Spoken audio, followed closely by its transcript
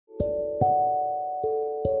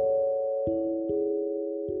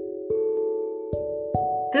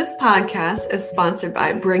This podcast is sponsored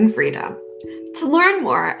by Bring Freedom. To learn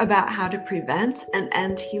more about how to prevent and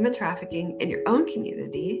end human trafficking in your own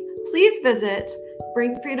community, please visit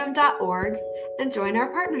bringfreedom.org and join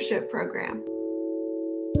our partnership program.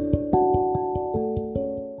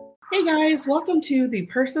 Hey guys, welcome to the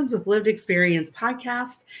Persons with Lived Experience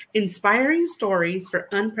podcast, inspiring stories for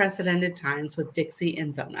unprecedented times with Dixie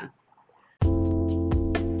and Zona.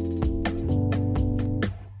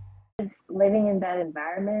 Living in that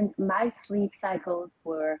environment, my sleep cycles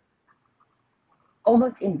were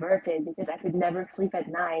almost inverted because I could never sleep at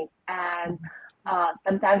night. And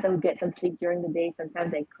sometimes I would get some sleep during the day,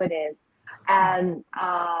 sometimes I couldn't. And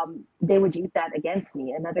they would use that against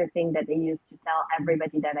me. Another thing that they used to tell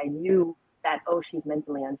everybody that I knew that, oh, she's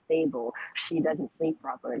mentally unstable, she doesn't sleep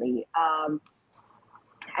properly.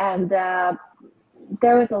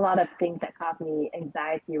 There was a lot of things that caused me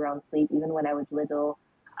anxiety around sleep, even when I was little.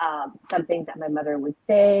 Some things that my mother would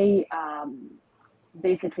say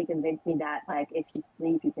basically convinced me that, like, if you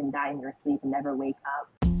sleep, you can die in your sleep and never wake up.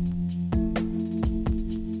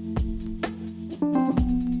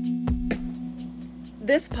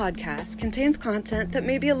 This podcast contains content that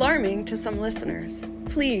may be alarming to some listeners.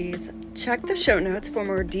 Please check the show notes for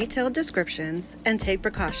more detailed descriptions and take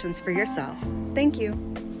precautions for yourself. Thank you.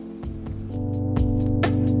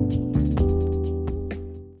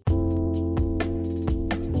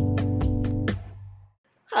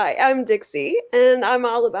 Hi, I'm Dixie, and I'm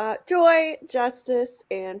all about joy, justice,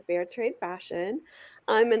 and fair trade fashion.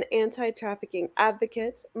 I'm an anti-trafficking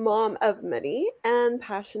advocate, mom of many, and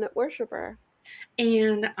passionate worshiper.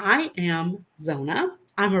 And I am Zona.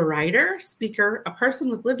 I'm a writer, speaker, a person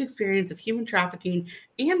with lived experience of human trafficking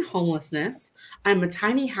and homelessness. I'm a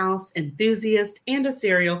tiny house enthusiast and a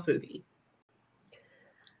serial foodie.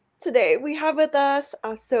 Today, we have with us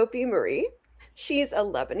Sophie Marie. She's a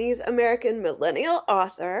Lebanese-American millennial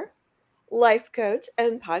author, life coach,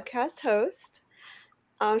 and podcast host.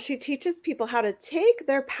 She teaches people how to take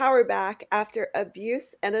their power back after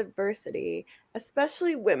abuse and adversity,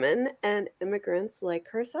 especially women and immigrants like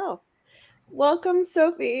herself. Welcome,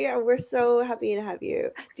 Sophie. We're so happy to have you.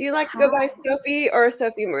 Do you like to go by Sophie or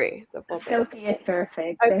Sophie Marie? The full thing? Sophie is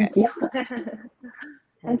perfect. Okay. Thank you.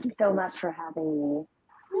 Thank you so much for having me.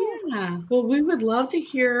 Yeah, well, we would love to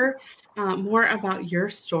hear more about your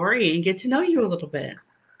story and get to know you a little bit.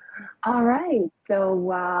 All right.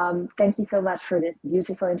 So thank you so much for this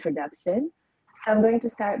beautiful introduction. So I'm going to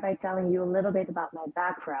start by telling you a little bit about my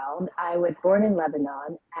background. I was born in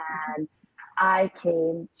Lebanon and I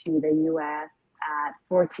came to the US at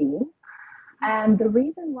 14. And the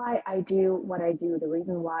reason why I do what I do, the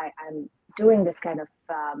reason why I'm doing this kind of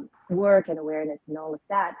work and awareness and all of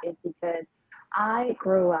that is because I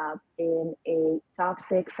grew up in a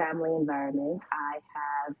toxic family environment. I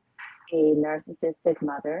have a narcissistic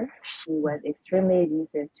mother. She was extremely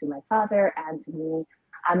abusive to my father and to me.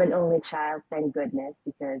 I'm an only child, thank goodness,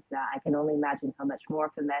 because I can only imagine how much more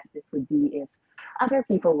of a mess this would be if other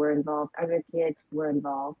people were involved, other kids were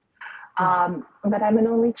involved. But I'm an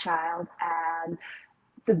only child, and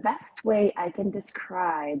the best way I can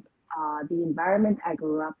describe the environment I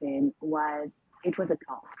grew up in was it was a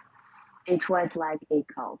cult. It was like a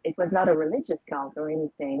cult. It was not a religious cult or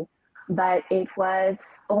anything, but it was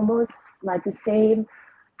almost like the same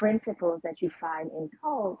principles that you find in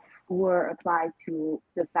cults were applied to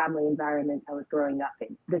the family environment I was growing up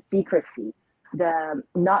in. The secrecy, the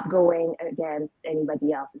not going against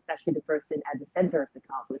anybody else, especially the person at the center of the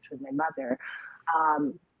cult, which was my mother.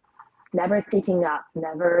 Never speaking up,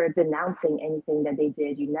 never denouncing anything that they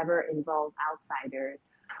did. You never involve outsiders,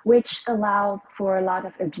 which allows for a lot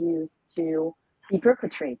of abuse to be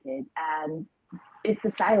perpetrated. And it's the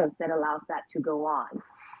silence that allows that to go on.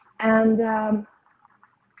 And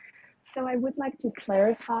so I would like to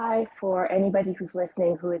clarify for anybody who's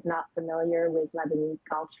listening who is not familiar with Lebanese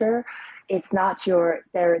culture. It's not your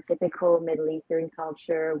stereotypical Middle Eastern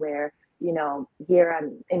culture where, you know, here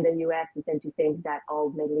in the US, we tend to think that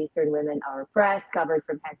all Middle Eastern women are oppressed, covered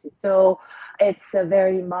from head to toe. It's a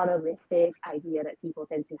very monolithic idea that people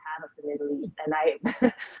tend to have of the Middle East. And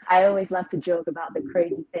I always love to joke about the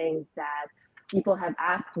crazy things that people have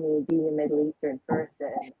asked me, being a Middle Eastern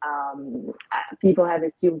person. People have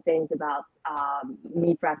assumed things about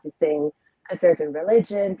me practicing a certain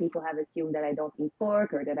religion. People have assumed that I don't eat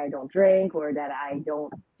pork or that I don't drink or that I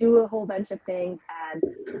don't do a whole bunch of things. And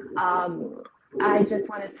I just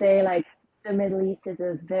want to say, like, the Middle East is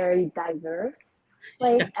a very diverse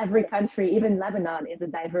place. Every country, even Lebanon, is a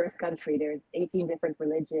diverse country. There's 18 different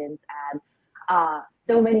religions and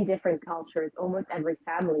so many different cultures. Almost every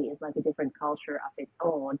family is like a different culture of its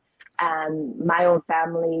own. And my own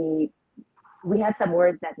family we had some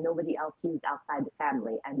words that nobody else used outside the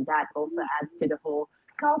family, and that also adds to the whole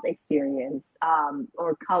cult experience,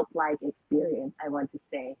 or cult-like experience, I want to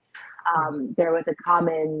say. There was a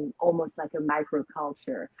common, almost like a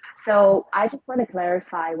microculture. So I just want to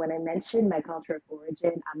clarify, when I mention my culture of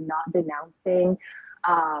origin, I'm not denouncing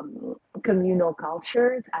communal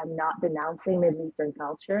cultures. I'm not denouncing Middle Eastern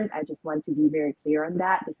cultures. I just want to be very clear on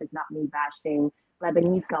that. This is not me bashing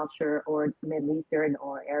Lebanese culture or Middle Eastern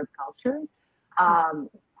or Arab cultures. Um,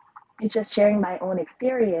 it's just sharing my own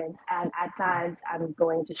experience. And at times, I'm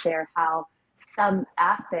going to share how some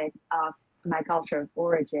aspects of my culture of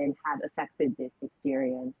origin have affected this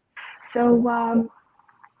experience. So,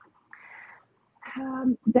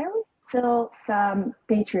 there was still some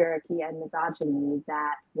patriarchy and misogyny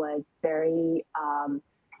that was very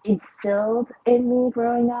instilled in me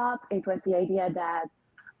growing up. It was the idea that,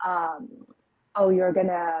 um, oh, you're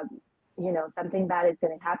gonna, something bad is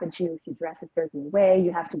gonna happen to you if you dress a certain way.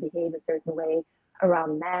 You have to behave a certain way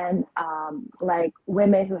around men. Like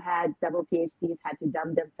women who had double PhDs had to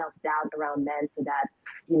dumb themselves down around men so that,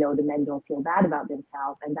 the men don't feel bad about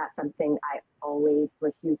themselves. And that's something I always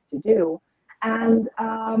refused to do. And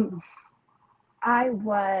I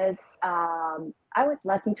was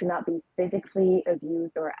lucky to not be physically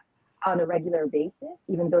abused or on a regular basis,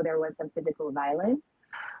 even though there was some physical violence.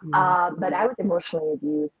 But I was emotionally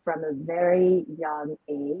abused from a very young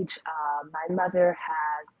age. My mother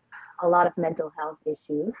has a lot of mental health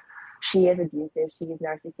issues. She is abusive. She is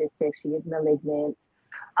narcissistic. She is malignant.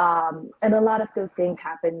 And a lot of those things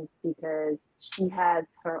happen because she has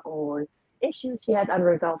her own issues. She has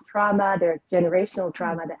unresolved trauma. There's generational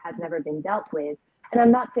trauma that has never been dealt with. And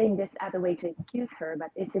I'm not saying this as a way to excuse her, but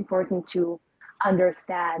it's important to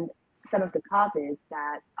understand some of the causes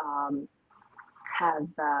have um,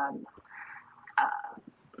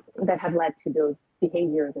 that have led to those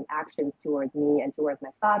behaviors and actions towards me and towards my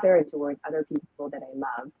father and towards other people that I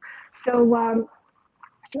love. So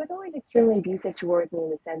she was always extremely abusive towards me in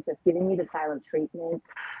the sense of giving me the silent treatment,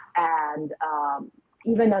 and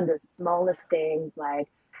even on the smallest things, like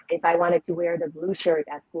if I wanted to wear the blue shirt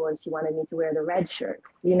at school and she wanted me to wear the red shirt,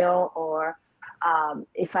 or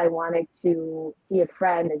if I wanted to see a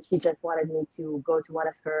friend and she just wanted me to go to one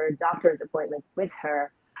of her doctor's appointments with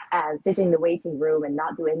her and sit in the waiting room and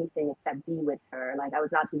not do anything except be with her. Like I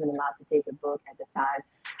was not even allowed to take a book at the time.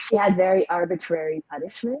 She had very arbitrary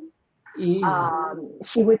punishments.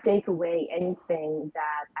 She would take away anything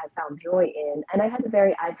that I found joy in. And I had a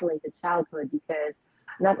very isolated childhood because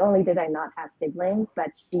not only did I not have siblings,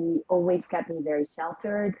 but she always kept me very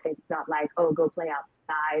sheltered. It's not like, oh, go play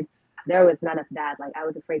outside. There was none of that. Like I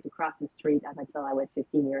was afraid to cross the street up until I was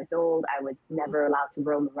 15 years old. I was never allowed to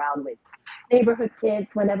roam around with neighborhood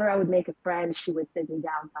kids. Whenever I would make a friend, she would sit me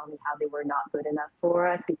down, tell me how they were not good enough for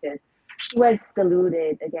us because she was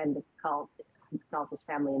deluded. Again, the cultish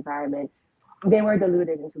family environment, they were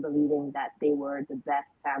deluded into believing that they were the best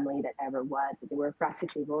family that ever was, that they were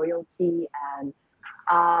practically royalty, and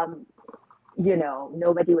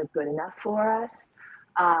nobody was good enough for us.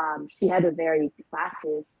 She had a very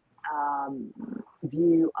classist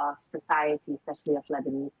view of society, especially of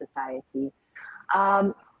Lebanese society.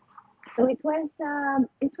 Um, so it was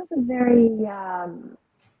a very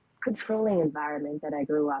controlling environment that I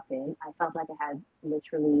grew up in. I felt like I had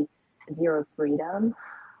literally zero freedom.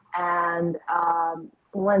 And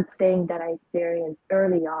one thing that I experienced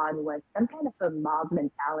early on was some kind of a mob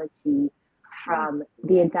mentality from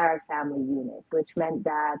the entire family unit, which meant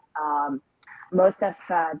that most of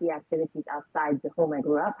the activities outside the home I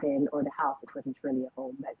grew up in, or the house, it wasn't really a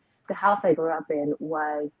home, but the house I grew up in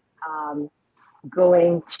was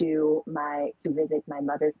going to visit my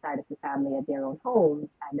mother's side of the family at their own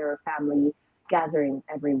homes, and there were family gatherings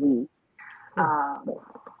every week. Um,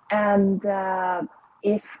 and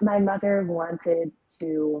if my mother wanted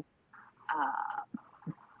to,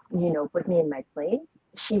 put me in my place,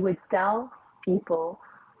 she would tell people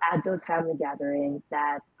at those family gatherings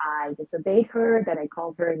that I disobeyed her, that I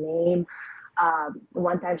called her a name.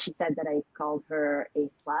 One time she said that I called her a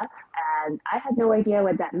slut, and I had no idea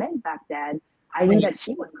what that meant back then. I knew that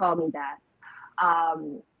she would call me that.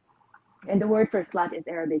 Um, and the word for slut is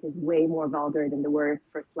Arabic is way more vulgar than the word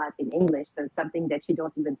for slut in English. So it's something that you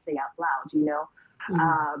don't even say out loud.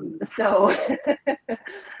 So,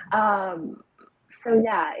 um, so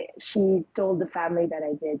yeah, she told the family that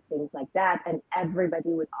I did things like that, and everybody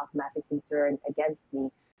would automatically turn against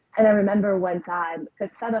me. And I remember one time,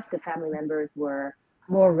 because some of the family members were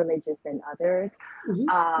more religious than others,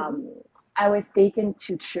 um, I was taken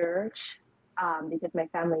to church because my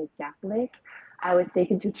family is Catholic. I was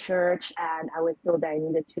taken to church and I was told that I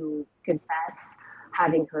needed to confess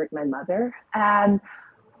having hurt my mother. And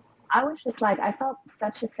I was just like, I felt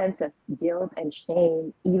such a sense of guilt and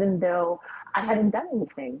shame, even though I hadn't done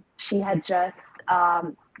anything. She had just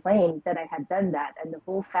claimed that I had done that, and the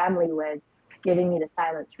whole family was giving me the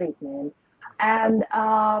silent treatment. And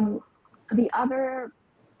the other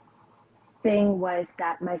thing was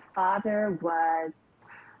that my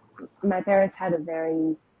parents had a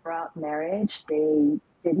very fraught marriage. They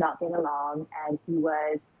did not get along, and he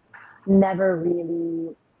was never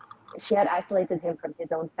really, she had isolated him from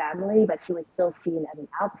his own family, but he was still seen as an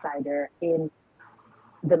outsider in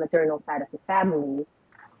the maternal side of the family.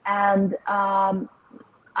 And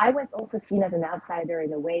I was also seen as an outsider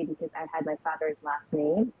in a way because I had my father's last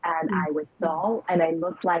name and I was tall and I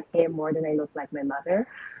looked like him more than I looked like my mother.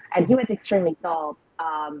 And he was extremely tall.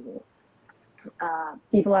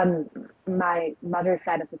 People on my mother's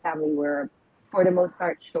side of the family were, for the most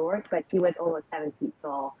part, short, but he was almost 7 feet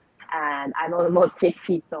tall, and I'm almost 6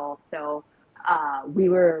 feet tall. So we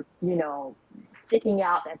were, sticking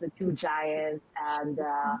out as the two giants, and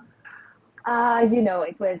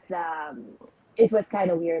it was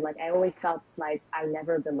kind of weird. Like I always felt like I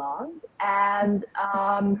never belonged. And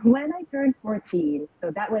when I turned 14,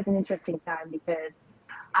 so that was an interesting time because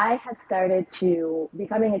I had started to,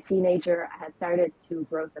 becoming a teenager, I had started to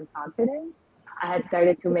grow some confidence. I had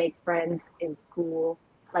started to make friends in school,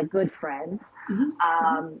 like good friends.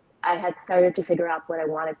 I had started to figure out what I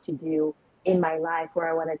wanted to do in my life, where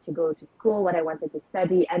I wanted to go to school, what I wanted to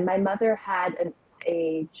study. And my mother had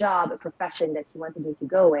a job, a profession that she wanted me to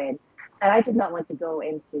go in that I did not want to go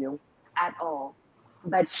into at all.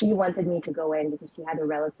 But she wanted me to go in because she had a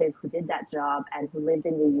relative who did that job and who lived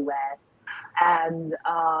in the US. And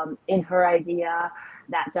in her idea,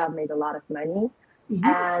 that job made a lot of money.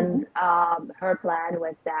 And her plan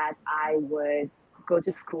was that I would go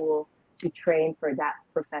to school to train for that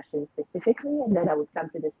profession specifically, and then I would come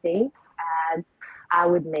to the States and I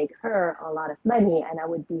would make her a lot of money and I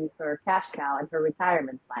would be her cash cow and her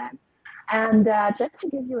retirement plan. And just to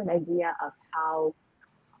give you an idea of how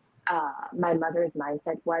my mother's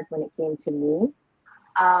mindset was when it came to me,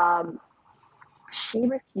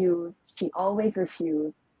 she always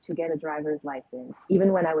refused to get a driver's license,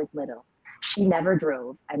 even when I was little. She never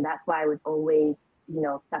drove, and that's why I was always,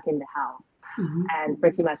 stuck in the house and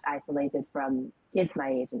pretty much isolated from kids my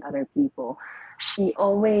age and other people. She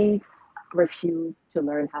always refused to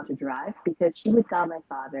learn how to drive because she would tell my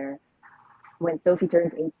father, when Sophie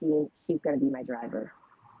turns 18, she's going to be my driver.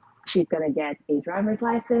 She's going to get a driver's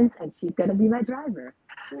license and she's going to be my driver.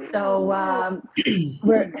 So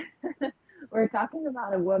we're talking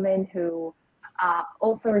about a woman who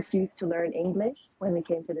also refused to learn English when we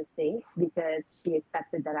came to the States because she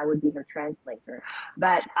expected that I would be her translator.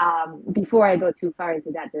 But before I go too far into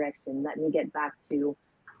that direction, let me get back to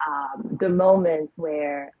the moment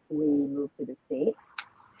where we moved to the States.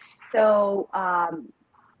 So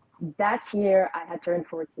that year I had turned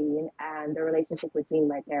 14 and the relationship between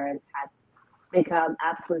my parents had become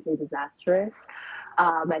absolutely disastrous.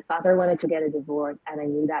 My father wanted to get a divorce, and I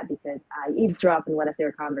knew that because I eavesdropped in one of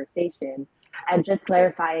their conversations. And just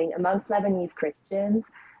clarifying, amongst Lebanese Christians,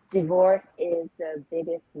 divorce is the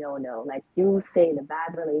biggest no-no. Like you say in a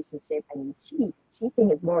bad relationship and you cheat,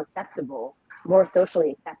 cheating is more acceptable, more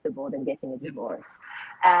socially acceptable than getting a divorce.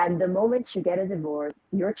 And the moment you get a divorce,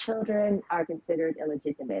 your children are considered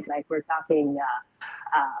illegitimate. Like we're talking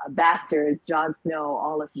bastards, Jon Snow,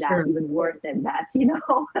 all of that, sure. Even worse than that,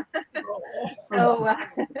 So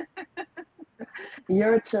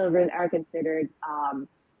your children are considered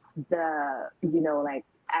like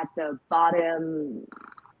at the bottom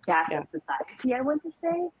caste of society, I want to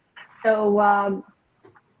say. So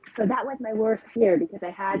so that was my worst fear because I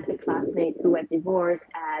had a classmate who was divorced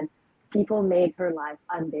and people made her life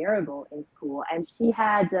unbearable in school. And she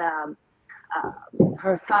had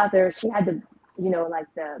her father, she had the,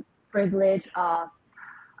 the privilege of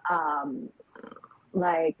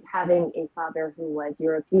like having a father who was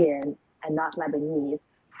European and not Lebanese.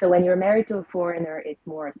 So when you're married to a foreigner, it's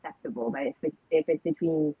more acceptable. But if it's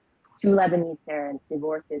between two Lebanese parents,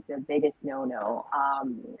 divorce is the biggest no-no.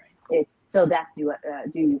 It's still death do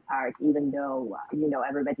you part, even though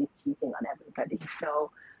everybody's cheating on everybody.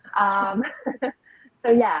 So, so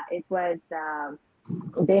yeah, it was.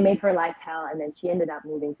 They made her life hell, and then she ended up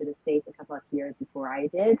moving to the States a couple of years before I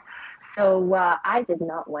did. So I did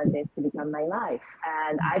not want this to become my life,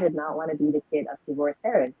 and I did not want to be the kid of divorced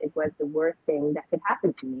parents. It was the worst thing that could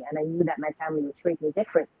happen to me, and I knew that my family would treat me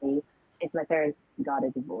differently if my parents got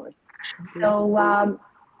a divorce. So,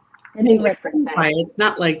 and to clarify, it's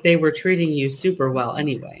not like they were treating you super well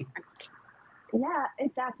anyway. Yeah,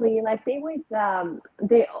 exactly. Like they would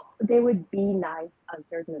be nice on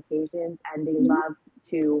certain occasions, and they Mhm. love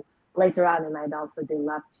to later on in my adulthood they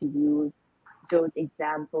love to use those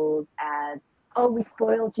examples as, oh, we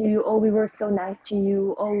spoiled you, oh, we were so nice to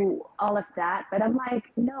you, oh, all of that. But I'm like,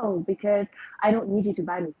 no, because I don't need you to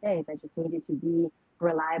buy me things. I just need you to be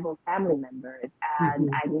reliable family members, and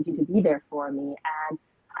Mhm. I need you to be there for me, and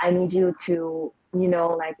I need you to,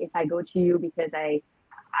 like if I go to you because I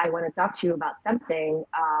want to talk to you about something.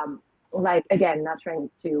 Like again, not trying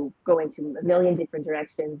to go into a million different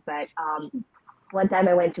directions, but one time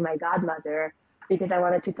I went to my godmother because I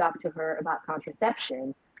wanted to talk to her about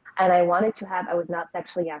contraception, and I wanted to have. I was not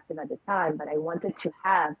sexually active at the time, but I wanted to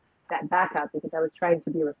have that backup because I was trying to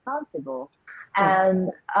be responsible. Right.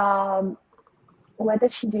 And what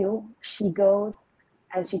does she do? She goes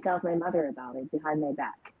and she tells my mother about it behind my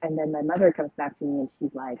back. And then my mother comes back to me and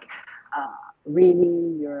she's like,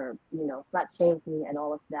 really, you're, slut shames me and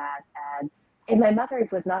all of that. And in my mother,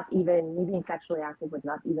 it was not even, me being sexually active was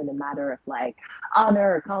not even a matter of like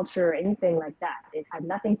honor or culture or anything like that. It had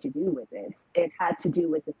nothing to do with it. It had to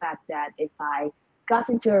do with the fact that if I got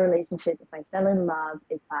into a relationship, if I fell in love,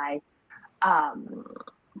 if I um,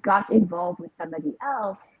 got involved with somebody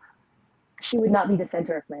else, she would not be the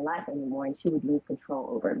center of my life anymore and she would lose control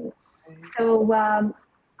over me. Right. So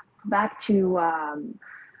back to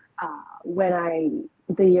when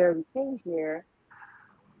the year we came here,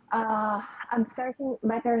 I'm starting,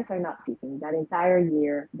 my parents are not speaking. That entire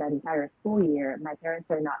year, that entire school year, my parents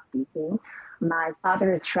are not speaking. My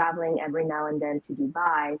father is traveling every now and then to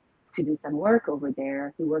Dubai to do some work over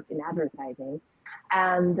there. He works in advertising.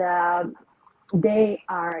 And they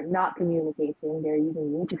are not communicating. They're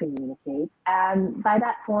using me to communicate. And by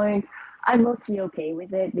that point, I'm mostly okay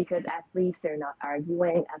with it because at least they're not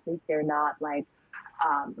arguing. At least they're not like,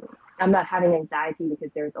 um, I'm not having anxiety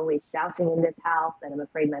because there's always shouting in this house and I'm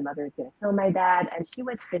afraid my mother is going to kill my dad. And she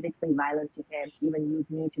was physically violent to him. She even used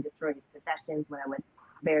me to destroy his possessions when I was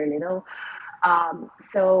very little.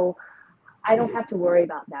 So I don't have to worry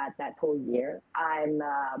about that whole year. I'm,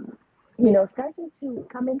 starting to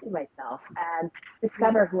come into myself and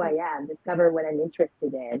discover who I am, discover what I'm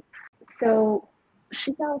interested in. So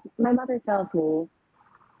my mother tells me,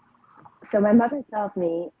 my mother tells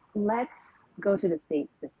me, let's go to the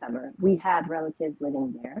States this summer. We have relatives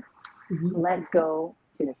living there. Mhm. Let's go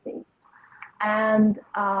to the States. And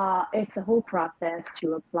it's a whole process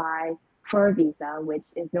to apply for a visa, which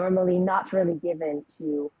is normally not really given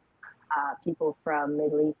to people from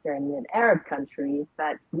Middle Eastern and Arab countries,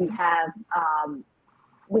 but we have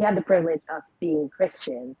the privilege of being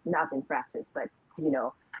Christians, not in practice, but you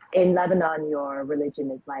know, in Lebanon, your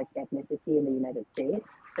religion is like ethnicity in the United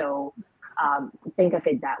States. So think of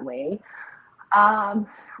it that way.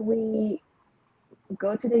 We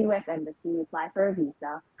go to the U.S. Embassy, apply for a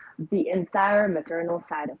visa. The entire maternal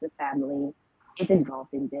side of the family is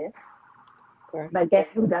involved in this. Of course. But guess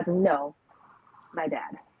who doesn't know? My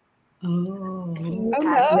dad. Oh. He Oh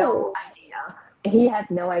has no no. idea. He has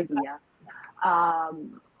no idea.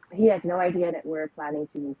 He has no idea that we're planning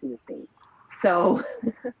to move to the States. So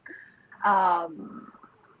um,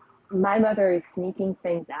 my mother is sneaking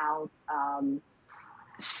things out.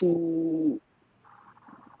 She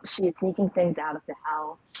she is sneaking things out of the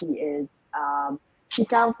house. She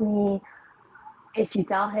tells me if you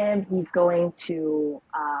tell him, he's going to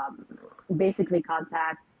basically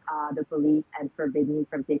contact the police and forbid me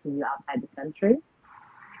from taking you outside the country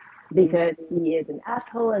because he is an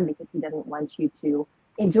asshole and because he doesn't want you to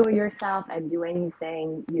enjoy yourself and do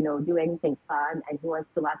anything, do anything fun. And he wants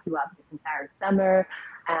to lock you up this entire summer.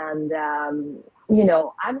 And,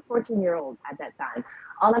 I'm a 14-year-old at that time.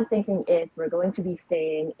 All I'm thinking is we're going to be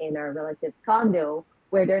staying in our relative's condo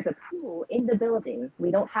where there's a pool in the building.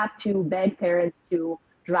 We don't have to beg parents to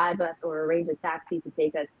drive us or arrange a taxi to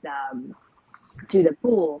take us to the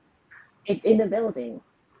pool. It's in the building.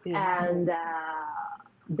 Yeah. And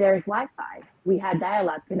there's Wi-Fi. We had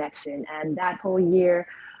dial-up connection, and that whole year,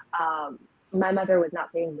 um, my mother was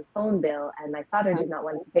not paying the phone bill, and my father did not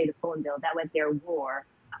want to pay the phone bill. That was their war,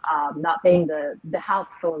 not paying the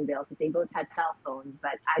house phone bill because they both had cell phones,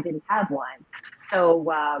 but I didn't have one. So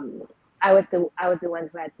I was the one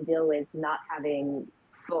who had to deal with not having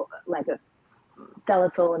like a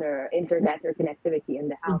telephone or internet or connectivity in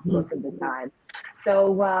the house Mhm. most of the time.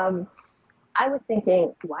 So I was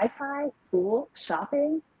thinking Wi-Fi, pool,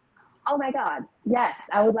 shopping. Oh my God, yes,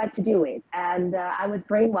 I would like to do it. And I was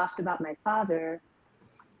brainwashed about my father.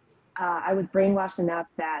 I was brainwashed enough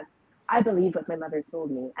that I believed what my mother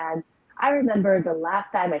told me. And I remember the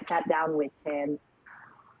last time I sat down with him,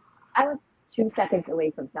 I was 2 seconds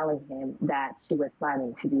away from telling him that she was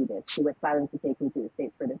planning to do this. She was planning to take me to the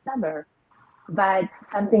States for the summer, but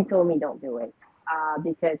something told me don't do it.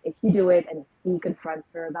 Because if you do it and if he confronts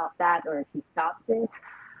her about that or if he stops it,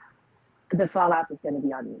 the fallout is going to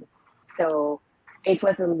be on me. So it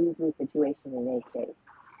was a lose-lose situation in any case.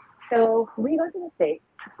 So we go to the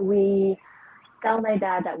States. We tell my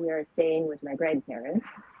dad that we are staying with my grandparents,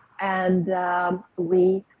 and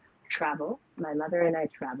we travel. My mother and I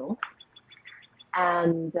travel.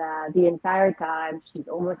 And the entire time, she's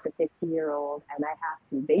almost a 50-year-old, and I have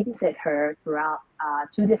to babysit her throughout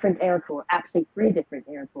two different airports, actually three different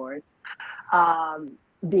airports,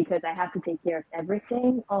 because I have to take care of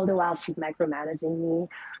everything, all the while she's micromanaging me.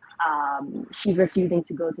 She's refusing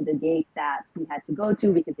to go to the gate that we had to go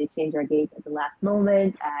to because they changed our gate at the last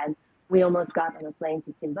moment, and we almost got on a plane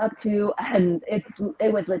to Timbuktu, and it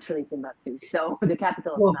was literally Timbuktu, so the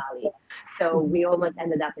capital of Mali. So we almost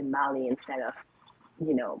ended up in Mali instead of,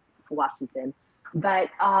 Washington. But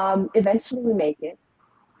eventually we make it.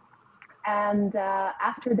 And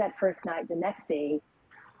after that first night, the next day,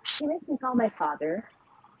 she makes me call my father,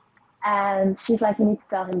 and she's like, "You need to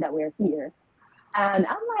tell him that we're here." And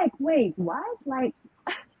I'm like, "Wait, what? Like,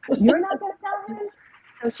 you're not gonna tell him?"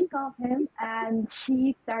 So she calls him and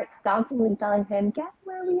she starts dauntingly telling him, "Guess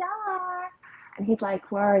where we are?" And he's like,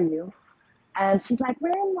 "Where are you?" And she's like, "We're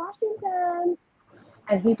in Washington."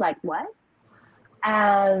 And he's like, "What?"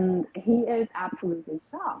 And he is absolutely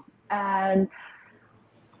shocked. And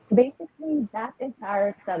basically, that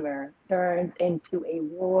entire summer turns into a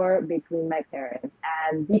war between my parents.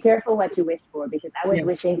 And be careful what you wish for, because I was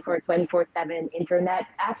wishing for 24/7 internet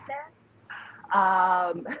access.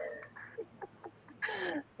 Um,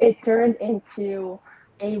 it turned into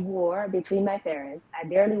a war between my parents. I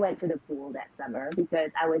barely went to the pool that summer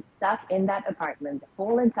because I was stuck in that apartment the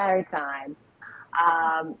whole entire time,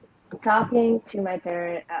 talking to my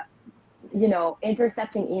parent,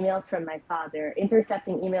 intercepting emails from my father,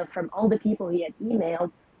 intercepting emails from all the people he had emailed,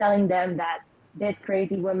 telling them that this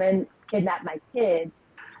crazy woman kidnapped my kid.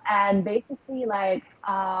 And basically,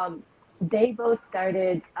 they both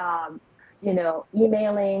started,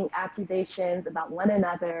 emailing accusations about one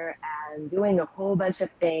another and doing a whole bunch of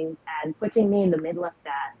things and putting me in the middle of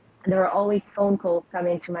that. And there were always phone calls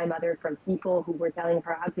coming to my mother from people who were telling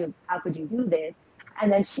her, how could you do this?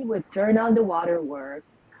 And then she would turn on the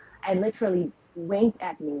waterworks and literally winked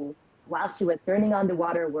at me while she was turning on the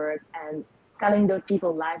waterworks and telling those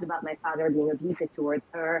people lies about my father being abusive towards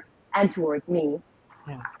her and towards me.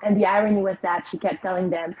 Yeah. And the irony was that she kept telling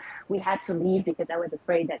them we had to leave because I was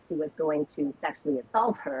afraid that he was going to sexually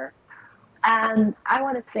assault her. And I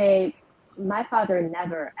want to say my father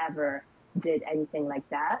never, ever did anything like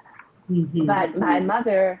that. Mm-hmm. But my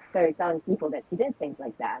mother started telling people that he did things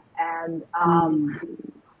like that.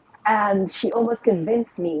 And she almost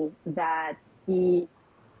convinced me that she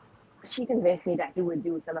convinced me that he would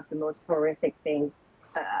do some of the most horrific things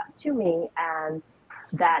to me, and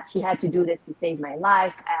that she had to do this to save my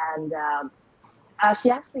life. And she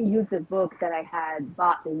actually used a book that I had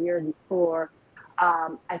bought the year before.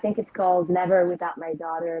 I think it's called Never Without My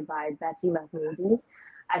Daughter by Betty Mahmoudi.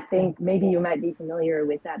 I think maybe you might be familiar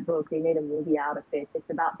with that book. They made a movie out of it. It's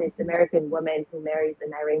about this American woman who marries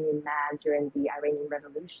an Iranian man during the Iranian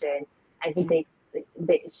Revolution, and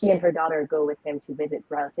she and her daughter go with him to visit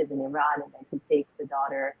relatives in Iran, and then he takes the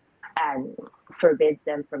daughter and forbids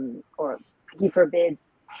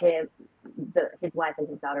his wife and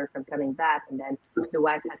his daughter from coming back, and then the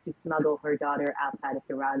wife has to smuggle her daughter outside of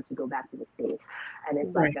Iran to go back to the States, and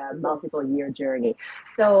it's like a multiple-year journey.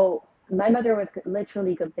 So my mother was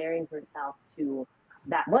literally comparing herself to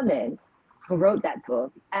that woman who wrote that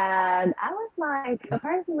book, and I was like,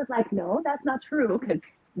 apparently was like, no, that's not true, because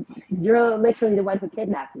you're literally the one who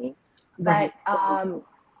kidnapped me. But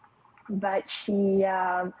she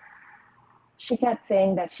kept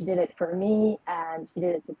saying that she did it for me and she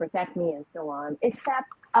did it to protect me and so on. Except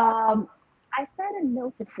I started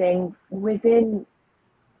noticing within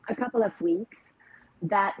a couple of weeks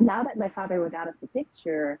that now that my father was out of the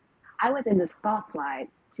picture, I was in the spotlight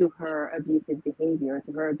to her abusive behavior,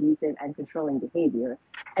 to her abusive and controlling behavior.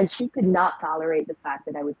 And she could not tolerate the fact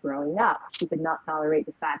that I was growing up. She could not tolerate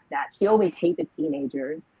the fact that she always hated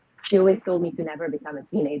teenagers. She always told me to never become a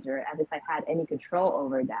teenager, as if I had any control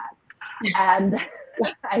over that. And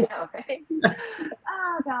I know, right?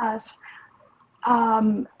 Oh gosh.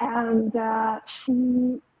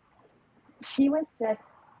 She was just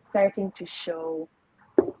starting to show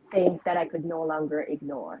things that I could no longer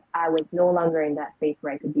ignore. I was no longer in that space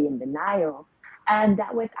where I could be in denial. And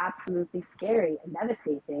that was absolutely scary and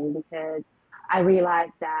devastating, because I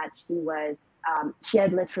realized that she was she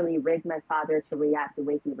had literally rigged my father to react the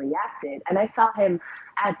way he reacted, and I saw him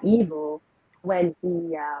as evil when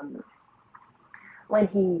he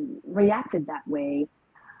reacted that way.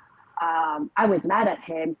 I was mad at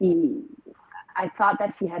him. I thought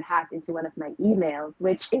that he had hacked into one of my emails,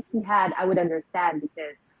 which if he had, I would understand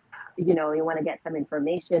because, you want to get some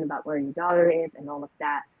information about where your daughter is and all of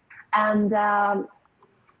that. And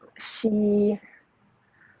she,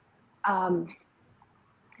 um,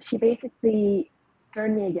 she basically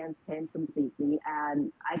turned me against him completely.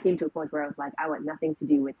 And I came to a point where I was like, I want nothing to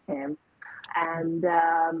do with him. And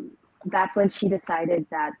that's when she decided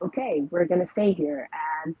that, okay, we're going to stay here.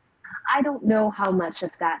 And I don't know how much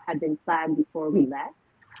of that had been planned before we left.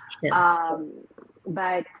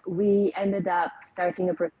 But we ended up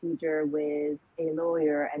starting a procedure with a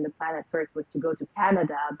lawyer, and the plan at first was to go to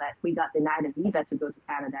Canada, but we got denied a visa to go to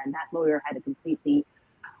Canada, and that lawyer had a completely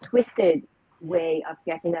twisted way of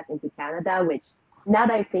getting us into Canada, which now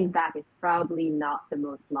that I think back is probably not the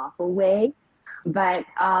most lawful way. But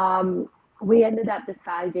we ended up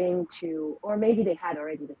deciding to, or maybe they had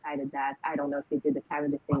already decided that. I don't know if they did the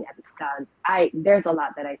Canada thing as a stunt. There's a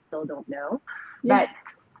lot that I still don't know, but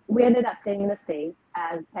we ended up staying in the States,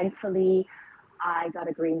 and thankfully, I got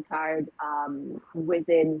a green card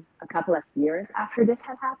within a couple of years after this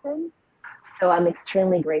had happened. So I'm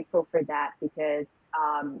extremely grateful for that because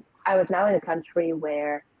I was now in a country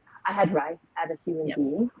where I had rights as a human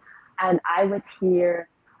being, and I was here.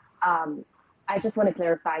 I just want to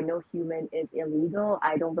clarify, no human is illegal.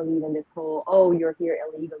 I don't believe in this whole, oh, you're here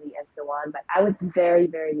illegally and so on. But I was very,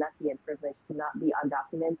 very lucky and privileged to not be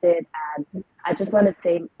undocumented. And I just want to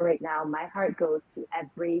say right now, my heart goes to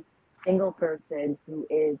every single person who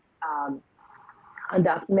is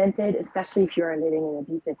undocumented, especially if you're living in an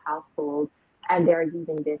abusive household and they're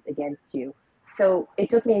using this against you. So it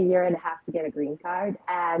took me a year and a half to get a green card.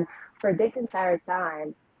 And for this entire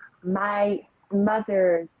time, my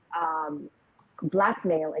mother's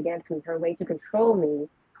blackmail against me, her way to control me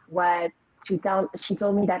was she told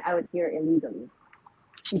me that I was here illegally.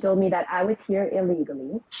 She told me that I was here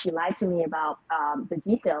illegally. She lied to me about the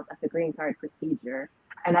details of the green card procedure.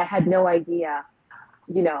 And I had no idea,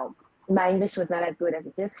 my English was not as good as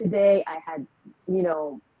it is today. I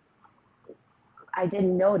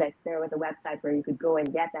didn't know that there was a website where you could go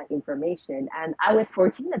and get that information. And I was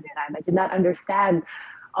 14 at the time. I did not understand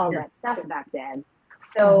all that stuff back then.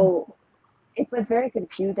 So it was very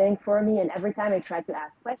confusing for me. And every time I tried to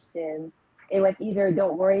ask questions, it was either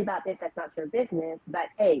don't worry about this, that's not your business. But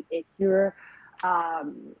hey, if you're,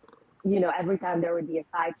 every time there would be a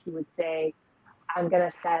fight, she would say, I'm going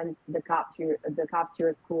to send the cops to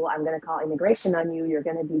your school. I'm going to call immigration on you. You're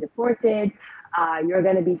going to be deported. You're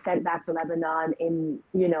going to be sent back to Lebanon in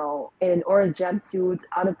an orange jumpsuit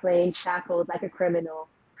on a plane, shackled like a criminal.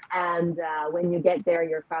 And when you get there,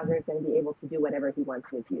 your father is going to be able to do whatever he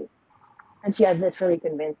wants with you. And she had literally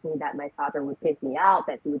convinced me that my father would take me out,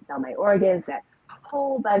 that he would sell my organs, that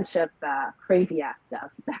whole bunch of crazy ass stuff.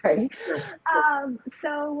 Sorry.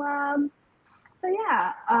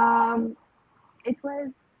 It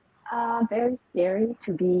was very scary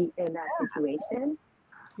to be in that situation.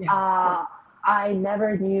 I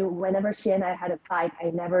never knew, whenever she and I had a fight, I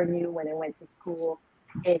never knew when I went to school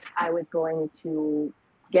if I was going to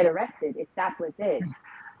get arrested, if that was it.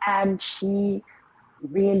 And she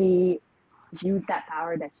really used that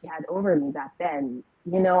power that she had over me back then.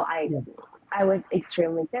 I was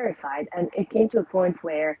extremely terrified. And it came to a point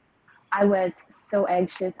where I was so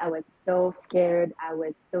anxious, I was so scared, I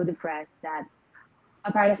was so depressed that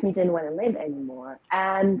a part of me didn't want to live anymore.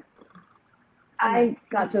 And I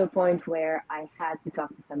got to a point where I had to talk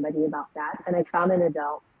to somebody about that. And I found an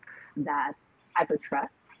adult that I could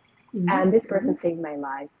trust. And this person saved my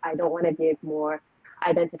life. I don't want to give more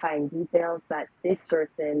identifying details, but this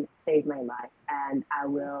person saved my life, and I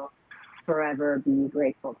will forever be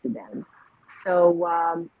grateful to them. So,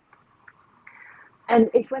 and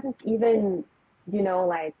it wasn't even,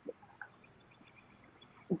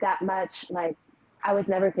 that much, I was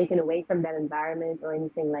never taken away from that environment or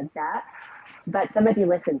anything like that, but somebody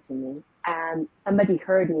listened to me, and somebody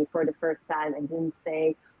heard me for the first time and didn't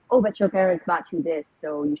say, oh, but your parents bought you this,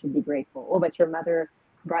 so you should be grateful. Oh, but your mother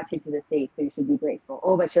brought you to the States, so you should be grateful.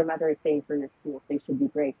 Oh, but your mother is paying for your school, so you should be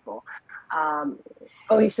grateful.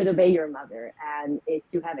 Oh, you should obey your mother. And if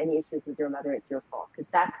you have any issues with your mother, it's your fault.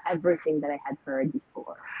 Because that's everything that I had heard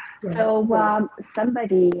before. Yeah. So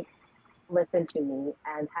somebody listened to me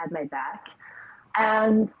and had my back.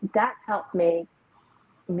 And that helped make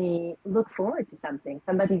me look forward to something.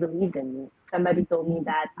 Somebody believed in me. Somebody told me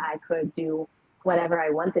that I could do whatever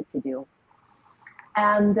I wanted to do.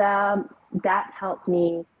 And that helped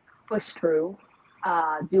me push through,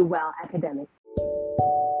 do well academically.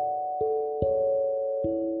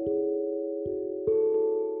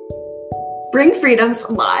 Bring Freedom's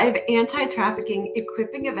live anti-trafficking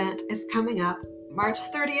equipping event is coming up March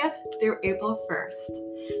 30th through April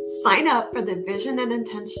 1st. Sign up for the Vision and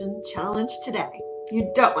Intention Challenge today. You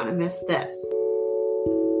don't want to miss this.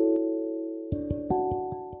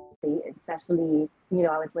 Especially,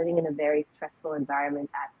 I was living in a very stressful environment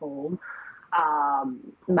at home.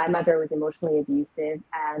 My mother was emotionally abusive,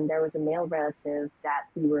 and there was a male relative that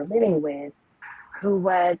we were living with who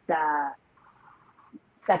was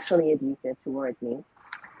sexually abusive towards me.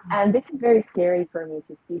 And this is very scary for me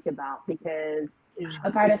to speak about because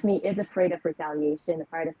a part of me is afraid of retaliation. A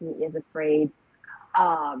part of me is afraid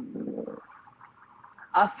of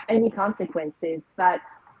any consequences. But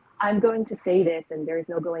I'm going to say this, and there's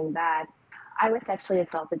no going back. I was sexually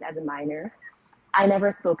assaulted as a minor. I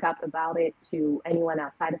never spoke up about it to anyone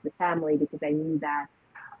outside of the family because I knew that,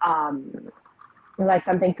 like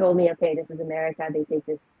something told me, okay, this is America. They take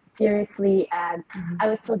this seriously, and I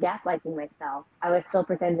was still gaslighting myself. I was still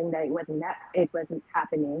pretending that it wasn't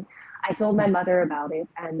happening. I told my mother about it,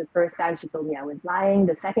 and the first time she told me I was lying.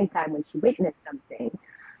 The second time when she witnessed something,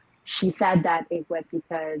 she said that it was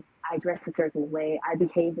because I dressed a certain way, I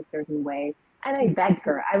behaved a certain way, and I begged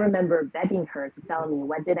her. I remember begging her to tell me,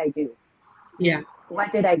 what did I do? Yeah.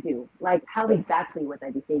 What did I do? Like, how exactly was I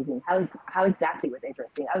behaving? How exactly was I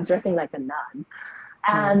dressing? I was dressing like a nun.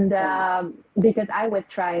 And because I was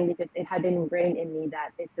trying, because it had been ingrained in me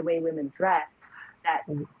that it's the way women dress that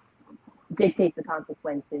dictates the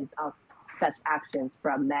consequences of such actions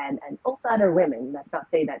from men and also other women. Let's not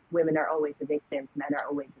say that women are always the victims, men are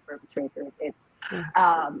always the perpetrators.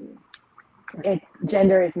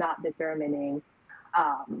 Gender is not determining.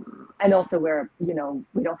 And also we don't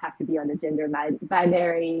have to be on the gender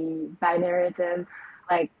binarism.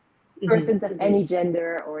 Like persons of any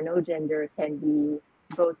gender or no gender can be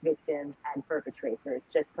both victims and perpetrators,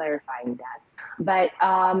 just clarifying that. But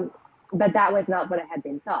that was not what I had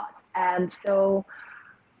been taught. And so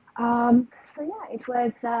yeah, it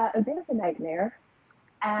was a bit of a nightmare.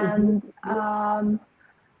 And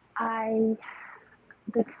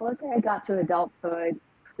the closer I got to adulthood,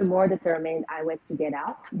 the more determined I was to get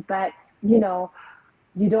out. But, you don't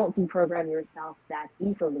deprogram yourself that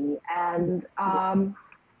easily. And I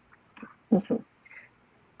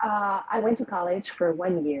went to college for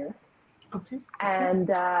 1 year. Okay. And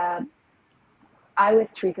I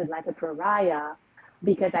was treated like a pariah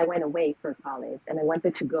because I went away for college and I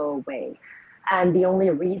wanted to go away. And the only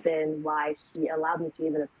reason why she allowed me to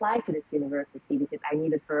even apply to this university, because I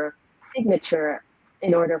needed her signature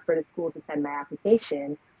in order for the school to send my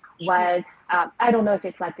application, was I don't know if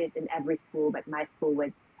it's like this in every school, but my school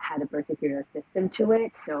had a particular system to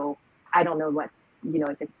it. So I don't know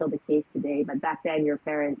if it's still the case today, but back then your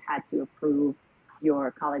parent had to approve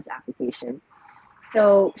your college application.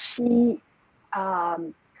 So she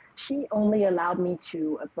only allowed me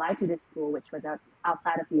to apply to this school, which was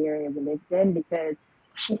outside of the area we lived in, because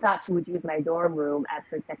she thought she would use my dorm room as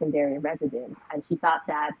her secondary residence. And she thought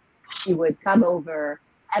that she would come over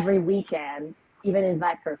every weekend, even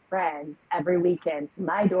invite her friends every weekend to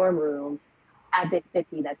my dorm room at this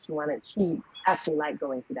city that she wanted. She actually liked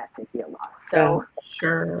going to that city a lot. So,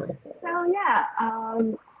 sure. So, yeah.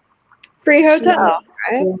 Free hotel,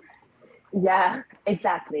 right? Yeah,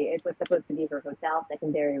 exactly. It was supposed to be her hotel,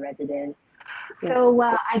 secondary residence. So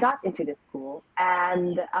I got into the school,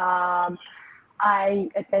 and I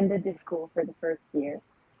attended this school for the first year.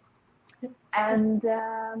 And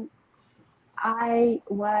I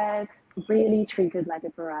was really treated like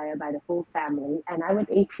a pariah by the whole family. And I was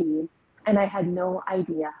 18, and I had no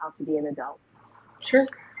idea how to be an adult. Sure.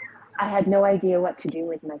 I had no idea what to do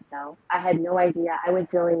with myself. I had no idea. I was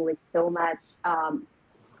dealing with so much.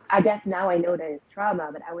 I guess now I know that it's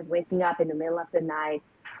trauma, but I was waking up in the middle of the night,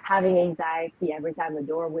 having anxiety every time the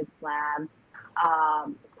door was slammed.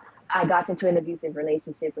 I got into an abusive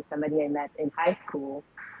relationship with somebody I met in high school,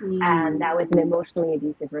 and that was an emotionally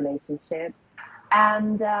abusive relationship.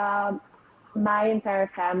 And my entire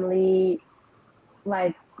family,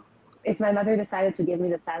 like, if my mother decided to give me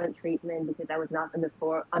the silent treatment because I was not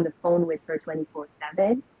on the phone with her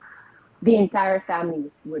 24/7, the entire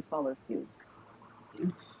family would follow suit.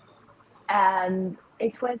 And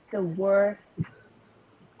it was the worst.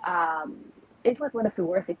 It was one of the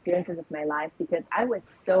worst experiences of my life because I was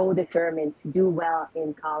so determined to do well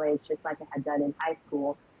in college, just like I had done in high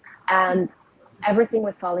school. And everything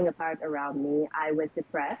was falling apart around me. I was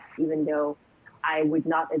depressed, even though I would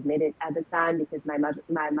not admit it at the time because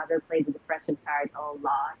my mother played the depression card a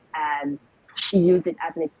lot. And she used it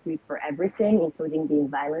as an excuse for everything, including being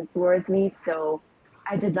violent towards me. So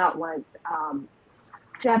I did not want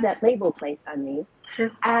to have that label placed on me.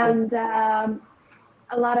 Sure. And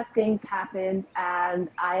a lot of things happened, and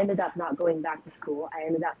I ended up not going back to school. I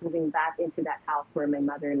ended up moving back into that house where my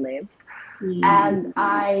mother lived. And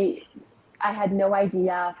I had no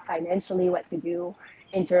idea financially what to do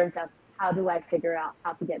in terms of how do I figure out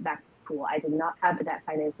how to get back to school. I did not have that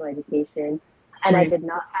financial education, and I Right. did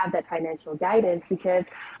not have that financial guidance because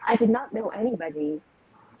I did not know anybody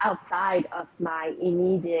outside of my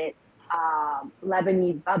immediate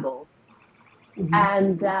Lebanese bubble.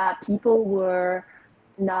 And people were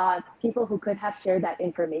not, people who could have shared that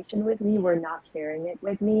information with me were not sharing it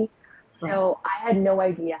with me. Right. So I had no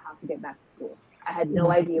idea how to get back to school. I had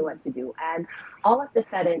no idea what to do. And all of a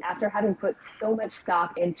sudden, after having put so much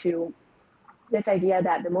stock into this idea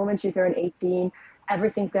that the moment you turn 18,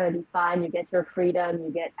 everything's going to be fine, you get your freedom,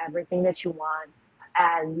 you get everything that you want,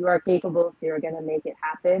 and you are capable, so you're going to make it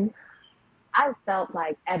happen, I felt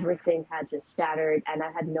like everything had just shattered and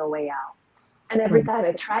I had no way out. And every time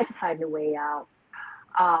I tried to find a way out,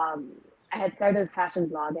 I had started a fashion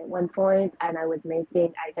blog at one point, and I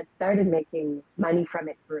had started making money from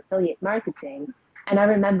it through affiliate marketing. And I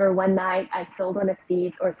remember one night I sold one of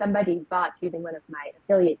these, or somebody bought, using one of my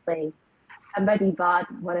affiliate links, somebody bought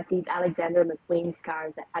one of these Alexander McQueen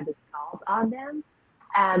scarves that had the skulls on them.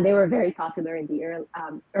 And they were very popular in the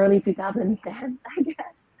early 2010s, I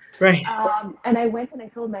guess. Right. And I went and I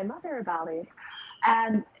told my mother about it.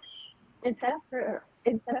 And instead of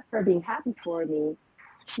her being happy for me,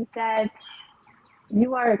 she says,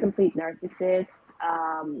 "You are a complete narcissist.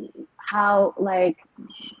 How, like,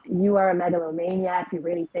 you are a megalomaniac. You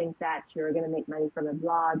really think that you're going to make money from a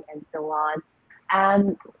blog and so on."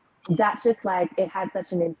 And that's just like, it has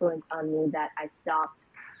such an influence on me that I stopped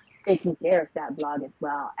taking care of that blog as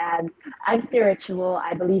well. And I'm spiritual.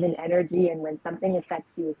 I believe in energy. And when something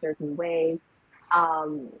affects you a certain way,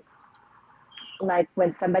 um, like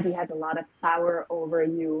when somebody has a lot of power over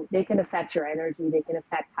you, they can affect your energy. They can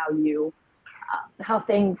affect how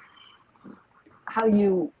things, how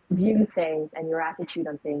you view things and your attitude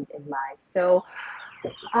on things in life.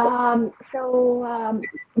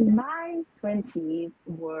 My 20s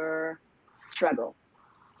were struggle.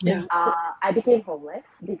 Yeah. I became homeless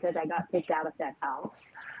because I got kicked out of that house.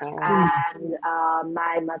 And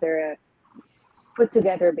my mother put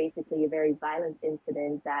together basically a very violent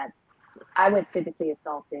incident that I was physically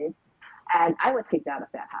assaulted and I was kicked out of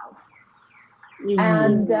that house.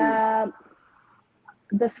 And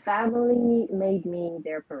the family made me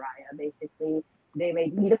their pariah, basically. They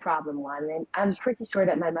made me the problem one. And I'm pretty sure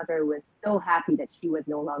that my mother was so happy that she was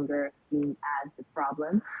no longer seen as the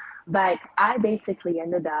problem. But I basically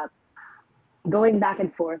ended up going back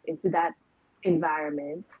and forth into that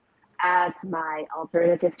environment as my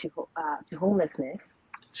alternative to homelessness.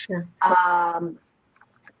 Sure.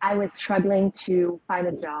 I was struggling to find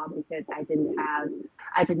a job because I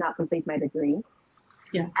did not complete my degree.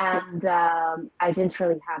 Yeah. And I didn't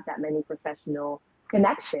really have that many professional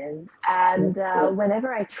connections. And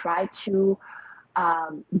whenever I tried to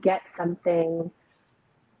get something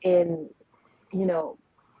in,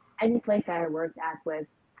 any place that I worked at was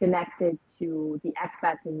connected to the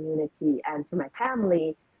expat community and to my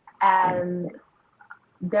family. And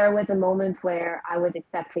there was a moment where I was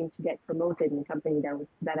expecting to get promoted in the company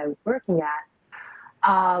that I was working at,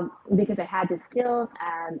 because I had the skills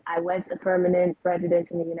and I was a permanent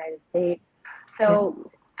resident in the United States.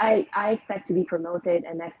 So I expect to be promoted,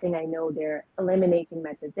 and next thing I know, they're eliminating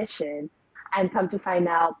my position. And come to find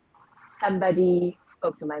out, somebody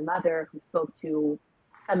spoke to my mother, who spoke to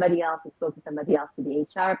somebody else, who spoke to somebody else, to the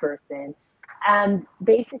HR person, and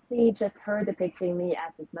basically just her depicting me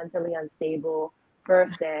as this mentally unstable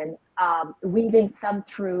person, weaving some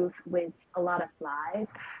truth with a lot of lies.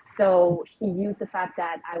 So she used the fact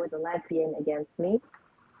that I was a lesbian against me.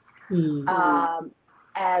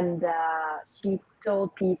 And she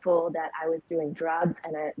told people that I was doing drugs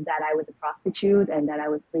and that I was a prostitute and that I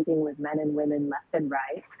was sleeping with men and women left and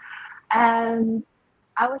right. And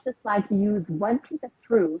I was just like, you used one piece of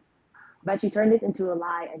truth, but you turned it into a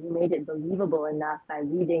lie and you made it believable enough by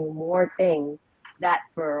weaving more things that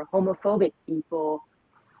for homophobic people,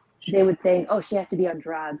 they would think, oh, she has to be on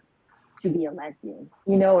drugs to be a lesbian,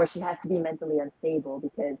 or she has to be mentally unstable,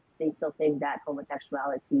 because they still think that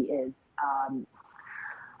homosexuality is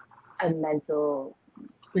a mental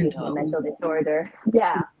disorder.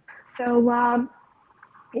 Yeah. So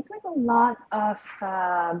it was a lot of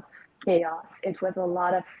chaos. It was a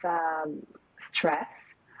lot of stress.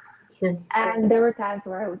 Sure. And there were times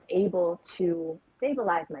where I was able to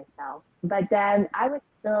stabilize myself, but then I was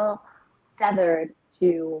still tethered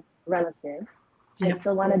to relatives. I Yep.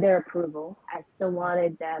 still wanted their approval. I still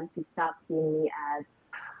wanted them to stop seeing me as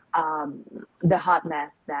the hot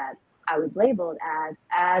mess that I was labeled as,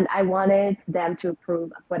 and I wanted them to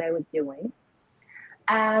approve of what I was doing.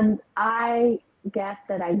 And I guess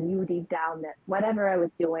that I knew deep down that whatever I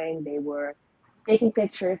was doing, they were taking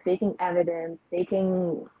pictures, taking evidence,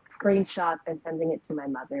 taking screenshots, and sending it to my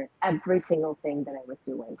mother, every single thing that I was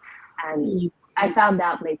doing. And I found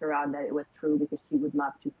out later on that it was true because she would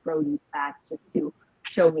love to throw these facts just to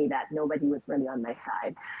show me that nobody was really on my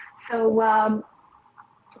side. So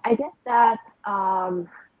I guess that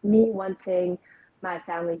me wanting my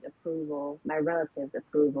family's approval, my relatives'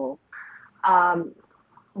 approval, um,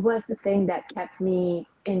 was the thing that kept me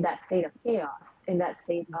in that state of chaos, in that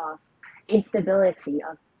state of instability,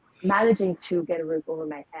 of managing to get a roof over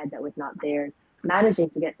my head that was not theirs, managing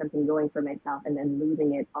to get something going for myself, and then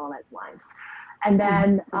losing it all at once. And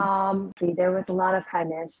then there was a lot of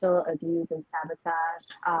financial abuse and sabotage.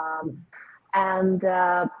 And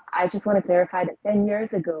I just want to clarify that 10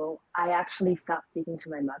 years ago, I actually stopped speaking to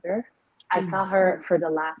my mother. I saw her for the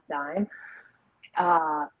last time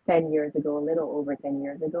 10 years ago, a little over 10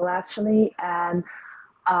 years ago, actually. And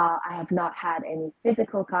I have not had any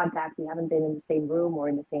physical contact. We haven't been in the same room or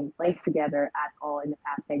in the same place together at all in the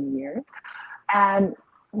past 10 years. And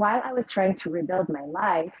while I was trying to rebuild my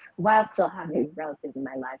life, while still having relatives in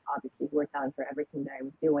my life, obviously, who were telling her everything that I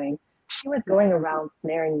was doing, she was going around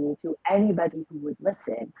snaring me to anybody who would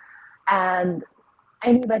listen. And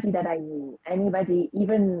anybody that I knew, anybody,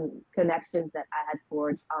 even connections that I had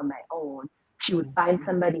forged on my own, she would find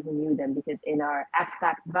somebody who knew them because in our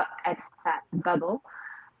expat bubble,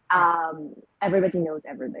 everybody knows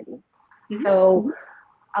everybody. So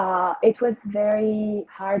it was very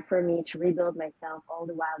hard for me to rebuild myself, all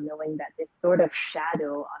the while knowing that this sort of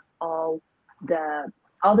shadow of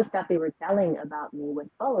all the stuff they were telling about me was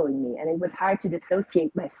following me, and it was hard to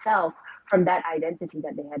dissociate myself from that identity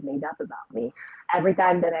that they had made up about me. Every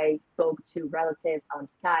time that I spoke to relatives on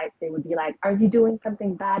Skype, they would be like, "Are you doing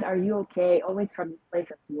something bad? Are you okay?" Always from this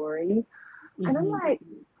place of worry. And I'm like,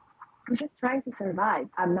 I'm just trying to survive.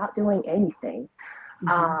 I'm not doing anything.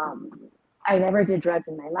 I never did drugs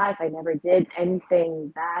in my life. I never did anything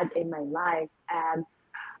bad in my life. And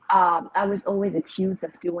I was always accused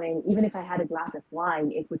of doing, even if I had a glass of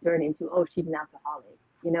wine, it would turn into, oh, she's an alcoholic,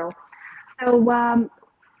 you know? So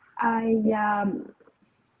I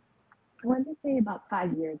want to say about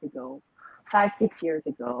 6 years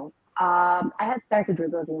ago, I had started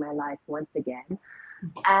rebuilding my life once again.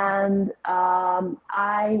 And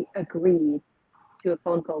I agreed to a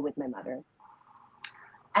phone call with my mother.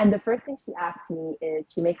 And the first thing she asks me is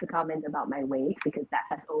she makes a comment about my weight because that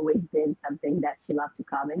has always been something that she loved to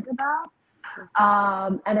comment about.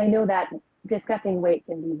 And I know that discussing weight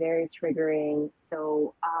can be very triggering.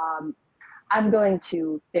 So I'm going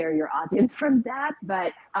to spare your audience from that.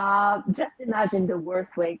 But just imagine the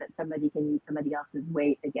worst ways that somebody can use somebody else's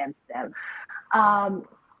weight against them.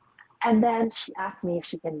 And then she asked me if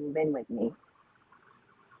she can move in with me.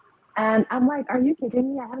 And I'm like, are you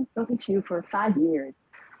kidding me? I haven't spoken to you for 5 years.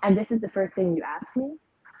 And this is the first thing you asked me.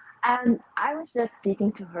 And I was just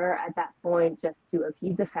speaking to her at that point just to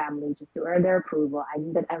appease the family, just to earn their approval. I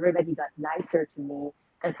knew that everybody got nicer to me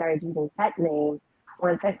and started using pet names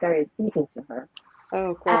once I started speaking to her.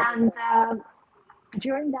 Oh, cool. And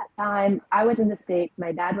during that time, I was in the States.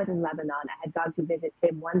 My dad was in Lebanon. I had gone to visit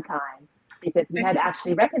him one time because we had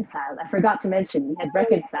actually reconciled. I forgot to mention, we had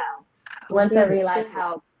reconciled. Once I realized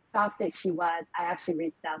how toxic she was, I actually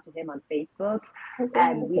reached out to him on Facebook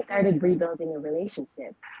and we started rebuilding a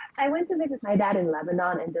relationship. So I went to visit my dad in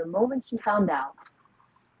Lebanon, and the moment she found out,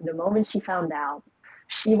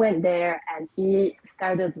 she went there and she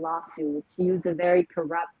started lawsuits. She used a very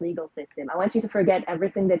corrupt legal system. I want you to forget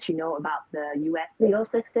everything that you know about the US legal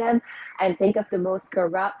system and think of the most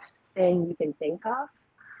corrupt thing you can think of.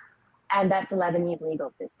 And that's the Lebanese legal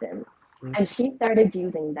system. And she started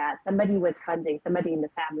using that. Somebody in the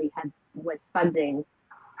family was funding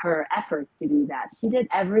her efforts to do that. She did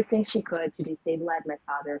everything she could to destabilize my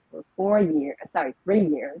father for 3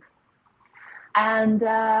 years. And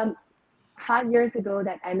 5 years ago,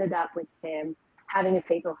 that ended up with him having a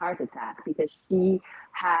fatal heart attack because she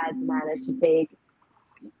had managed to take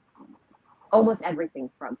almost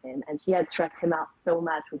everything from him. And she had stressed him out so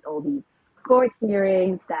much with all these court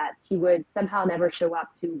hearings that she would somehow never show up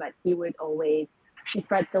to, but she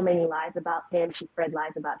spread so many lies about him. She spread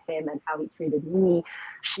lies about him and how he treated me.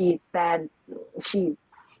 She said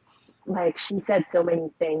so many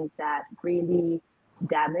things that really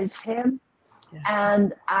damaged him. Yeah.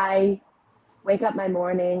 And I wake up my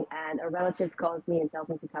morning and a relative calls me and tells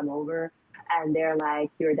me to come over, and they're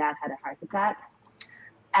like, your dad had a heart attack.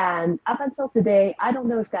 And up until today, I don't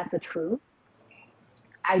know if that's the truth.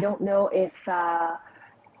 I don't know if I.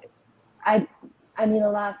 I mean,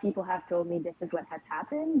 a lot of people have told me this is what has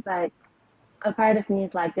happened, but a part of me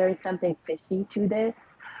is like, there is something fishy to this,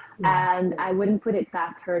 Yeah. and I wouldn't put it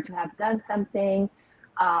past her to have done something.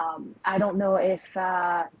 I don't know if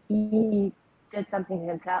he did something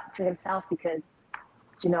to himself because,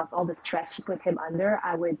 of all the stress she put him under.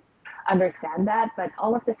 I would understand that, but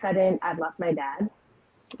all of a sudden, I've lost my dad,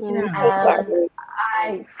 Oh, I'm Yeah. so and sorry.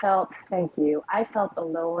 thank you, I felt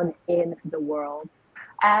alone in the world.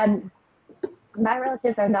 And my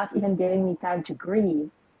relatives are not even giving me time to grieve.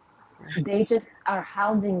 Right. They just are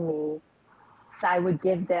hounding me. So I would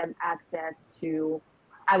give them access to,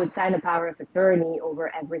 I would sign a power of attorney over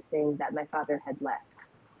everything that my father had left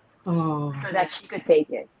Oh. so that she could take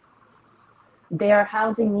it. They are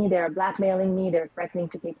hounding me, they're blackmailing me, they're threatening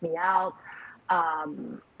to take me out.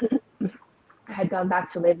 Um, I had gone back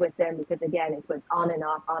to live with them because, again, it was on and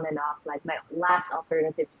off, on and off. Like, my last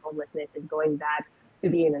alternative to homelessness is going back to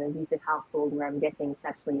be in an abusive household where I'm getting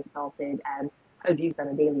sexually assaulted and abused on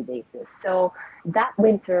a daily basis. So that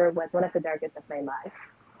winter was one of the darkest of my life.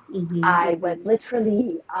 Mm-hmm. I was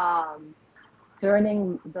literally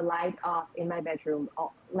turning the light off in my bedroom,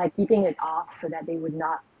 like keeping it off so that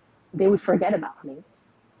they would forget about me and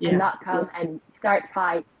Yeah. not come and start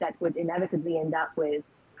fights that would inevitably end up with,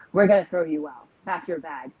 we're going to throw you out, pack your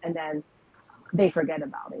bags. And then they forget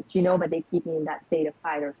about it, but they keep me in that state of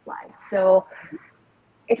fight or flight. So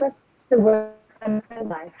it was the worst time of my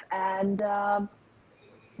life. And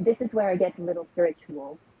this is where I get a little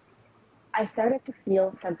spiritual. I started to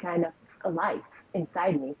feel some kind of a light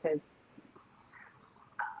inside me because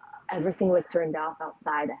everything was turned off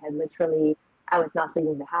outside. I was not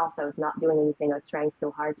leaving the house. I was not doing anything. I was trying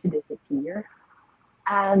so hard to disappear.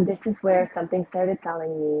 And this is where something started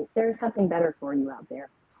telling me there is something better for you out there.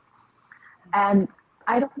 And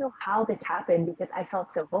I don't know how this happened because I felt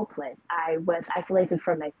so hopeless. I was isolated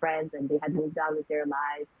from my friends and they had moved on with their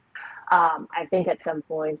lives. I think at some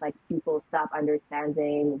point, like, people stop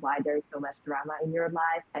understanding why there's so much drama in your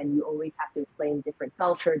life, and you always have to explain different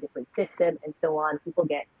culture, different system, and so on. People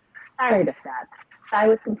get tired of that. So I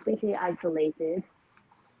was completely isolated,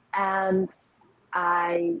 and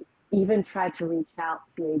I even tried to reach out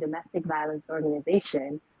to a domestic violence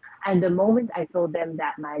organization. And the moment I told them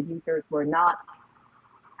that my abusers were not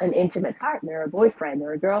an intimate partner, a boyfriend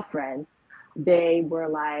or a girlfriend, they were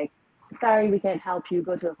like, sorry, we can't help you,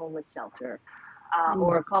 go to a homeless shelter,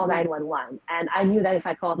 or call 911. And I knew that if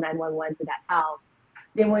I called 911 to that house,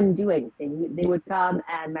 they wouldn't do anything. They would come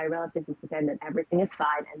and my relatives would pretend that everything is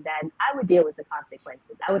fine. And then I would deal with the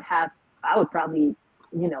consequences. I would probably,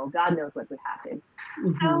 God knows what would happen.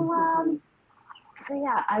 Mm-hmm. So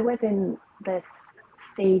yeah, I was in this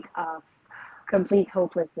state of complete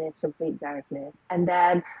hopelessness, complete darkness. And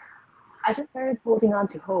then I just started holding on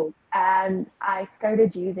to hope, and I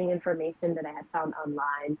started using information that I had found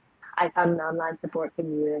online. I found an online support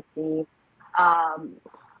community. Um,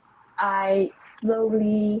 I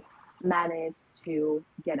slowly managed to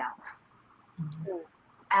get out.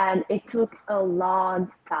 And it took a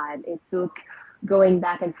long time. It took going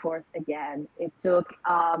back and forth again. It took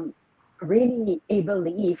really a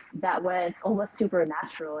belief that was almost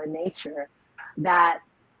supernatural in nature that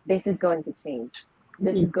this is going to change.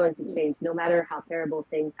 This is going to change. No matter how terrible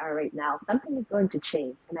things are right now, something is going to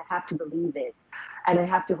change. And I have to believe it. And I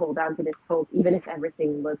have to hold on to this hope, even if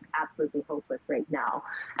everything looks absolutely hopeless right now.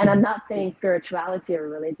 And I'm not saying spirituality or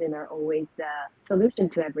religion are always the solution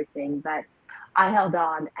to everything, but I held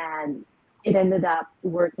on and it ended up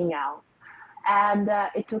working out. And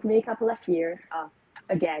it took me a couple of years of,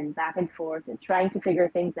 again, back and forth and trying to figure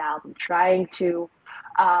things out and trying to,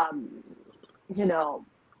 um, you know,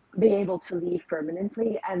 be able to leave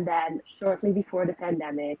permanently. And then shortly before the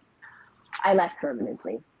pandemic, I left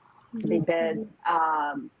permanently because they did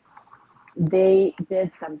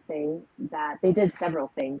they did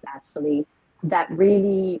several things actually that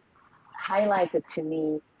really highlighted to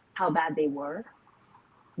me how bad they were,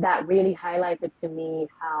 that really highlighted to me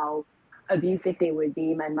how abusive they would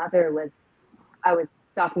be. I was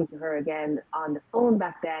talking to her again on the phone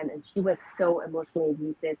back then, and she was so emotionally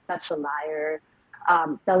abusive, such a liar,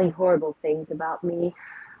 telling horrible things about me,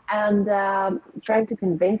 and trying to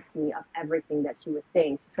convince me of everything that she was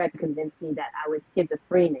saying. She tried to convince me that I was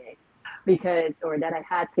schizophrenic or that I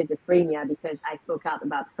had schizophrenia because I spoke out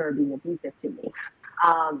about her being abusive to me.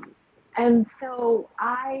 Um, and so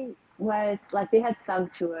I was like, they had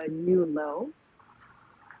sunk to a new low.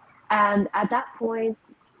 And at that point,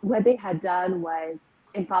 what they had done was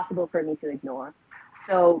impossible for me to ignore.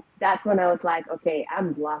 So that's when I was like, okay,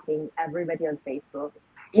 I'm blocking everybody on Facebook,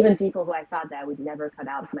 even people who I thought that I would never cut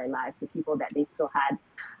out of my life, the people that they still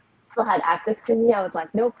had access to me. I was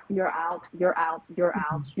like, nope, you're out, you're out, you're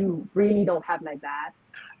out. You really don't have my back.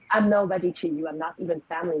 I'm nobody to you. I'm not even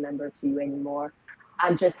family member to you anymore.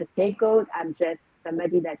 I'm just a scapegoat. I'm just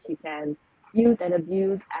somebody that you can use and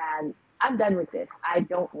abuse. And I'm done with this. I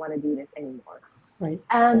don't want to do this anymore. Right.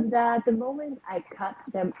 And the moment I cut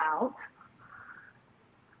them out,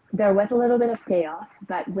 there was a little bit of chaos,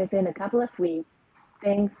 but within a couple of weeks,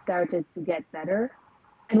 things started to get better.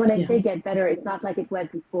 And when I Yeah. say get better, it's not like it was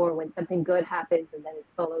before when something good happens and then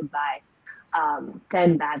it's followed by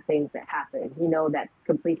 10 bad things that happen, that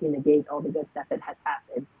completely negate all the good stuff that has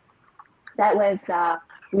happened. That was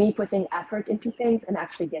me putting effort into things and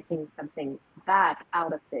actually getting something back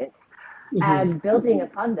out of it and building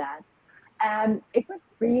upon that. And it was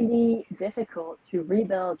really difficult to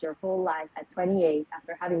rebuild your whole life at 28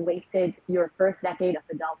 after having wasted your first decade of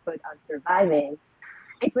adulthood on surviving.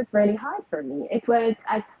 It was really hard for me.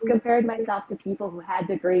 I compared myself to people who had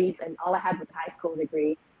degrees and all I had was a high school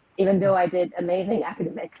degree. Even though I did amazing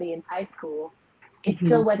academically in high school, it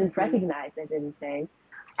still wasn't recognized as anything.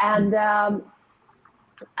 And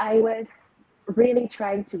I was really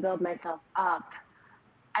trying to build myself up.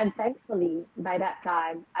 And thankfully, by that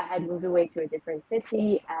time, I had moved away to a different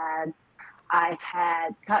city and I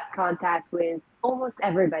had cut contact with almost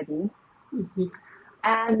everybody.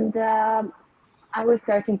 And I was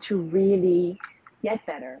starting to really get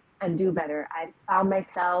better and do better. I found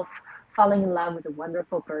myself falling in love with a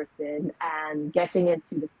wonderful person and getting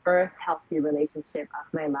into the first healthy relationship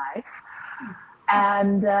of my life.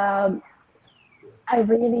 And I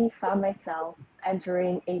really found myself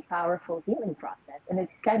entering a powerful healing process. And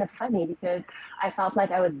it's kind of funny because I felt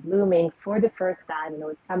like I was blooming for the first time and I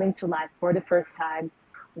was coming to life for the first time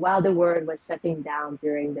while the world was shutting down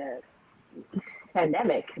during the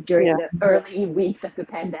pandemic, during the early weeks of the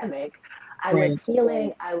pandemic. I was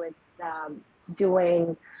healing.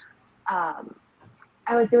 Doing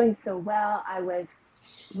I was doing so well. I was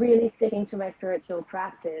really sticking to my spiritual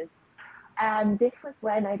practice. And this was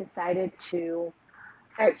when I decided to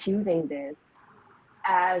start choosing this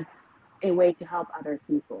as a way to help other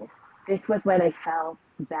people. This was when I felt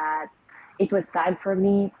that it was time for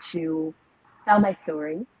me to tell my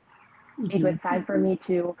story. It was time for me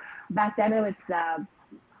to, back then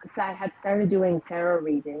so I had started doing tarot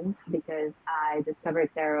readings because I discovered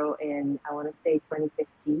tarot in, I want to say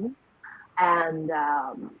 2015. And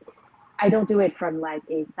I don't do it from like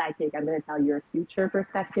a psychic, I'm going to tell your future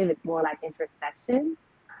perspective. It's more like introspection.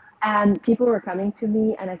 And people were coming to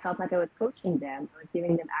me and I felt like I was coaching them. I was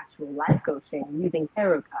giving them actual life coaching using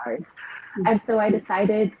tarot cards. And so I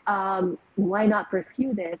decided, why not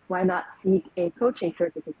pursue this? Why not seek a coaching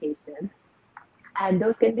certification? And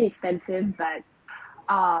those can be expensive, but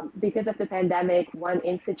because of the pandemic, one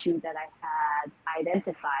institute that I had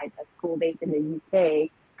identified, a school based in the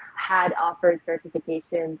UK, had offered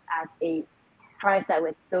certifications at a price that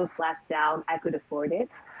was so slashed down, I could afford it.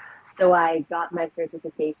 So I got my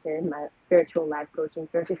certification, my spiritual life coaching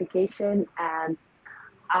certification, and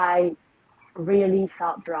I really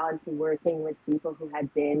felt drawn to working with people who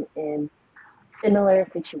had been in similar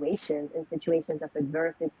situations, in situations of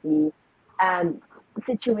adversity, and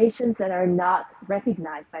situations that are not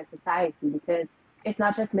recognized by society because it's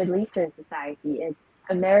not just Middle Eastern society, it's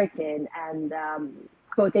American and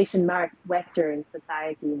quotation marks Western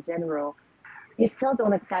society in general. You still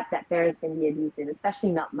don't accept that parents can be abusive,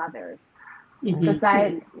 especially not mothers.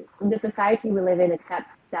 Society, the society we live in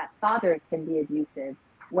accepts that fathers can be abusive.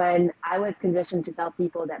 When I was conditioned to tell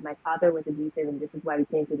people that my father was abusive and this is why we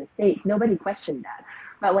came to the States, nobody questioned that.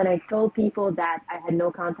 But when I told people that I had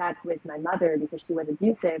no contact with my mother because she was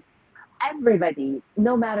abusive, everybody,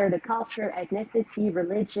 no matter the culture, ethnicity,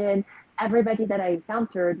 religion, everybody that I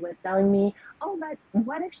encountered was telling me, "Oh, but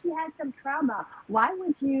what if she has some trauma? Why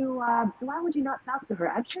would you not talk to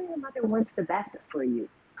her? I'm sure your mother wants the best for you."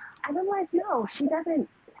 And I'm like, "No, she doesn't.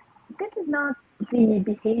 This is not the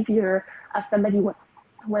behavior of somebody who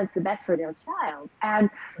wants the best for their child."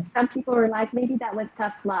 And some people were like, "Maybe that was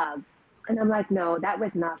tough love." And I'm like, "No, that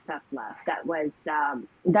was not tough love. That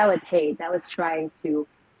was hate. That was trying to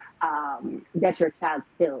get your child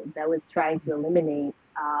killed. That was trying to eliminate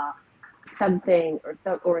something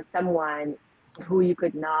or someone who you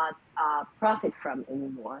could not profit from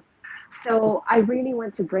anymore." So I really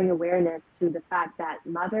want to bring awareness to the fact that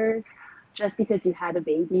mothers, just because you had a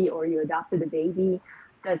baby or you adopted a baby,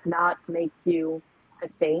 does not make you a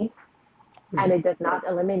saint, and it does not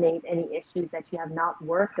eliminate any issues that you have not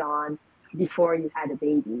worked on before you had a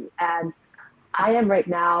baby. And I am right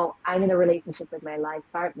now, I'm in a relationship with my life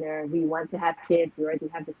partner. We want to have kids. We already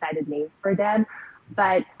have decided names for them.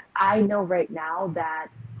 But I know right now that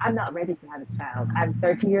I'm not ready to have a child. I'm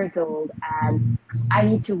 30 years old and I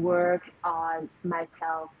need to work on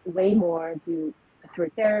myself way more through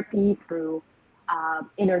therapy, through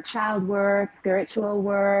inner child work, spiritual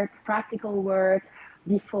work, practical work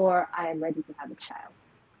before I am ready to have a child.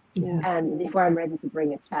 Yeah. And before I'm ready to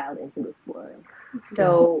bring a child into this world.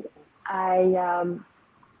 So I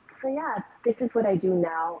so yeah, this is what I do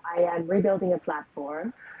now. I am rebuilding a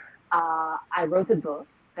platform. I wrote a book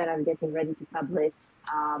that I'm getting ready to publish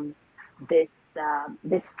this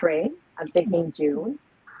this spring. I'm thinking June.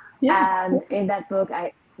 Yeah. And in that book,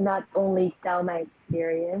 I not only tell my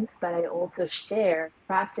experience, but I also share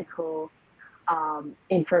practical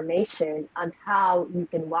information on how you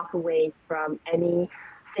can walk away from any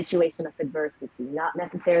situation of adversity, not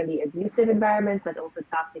necessarily abusive environments, but also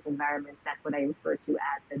toxic environments. That's what I refer to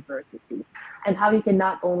as adversity. And how you can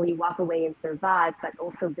not only walk away and survive, but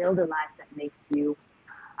also build a life that makes you,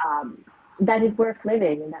 that is worth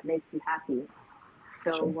living and that makes you happy.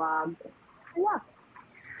 So, yeah.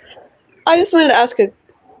 I just wanted to ask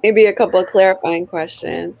maybe a couple of clarifying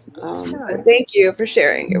questions. But Sure. thank you for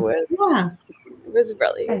sharing. Yeah. It was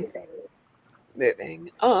really Thanks. moving.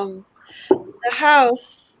 The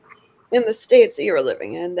house in the States that you were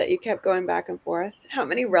living in that you kept going back and forth, how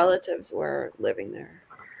many relatives were living there?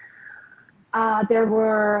 There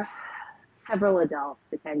were several adults,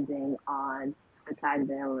 depending on the time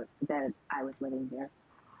that I was living there.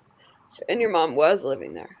 And your mom was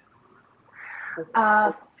living there.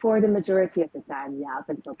 For the majority of the time, yeah, up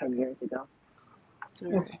until 10 years ago.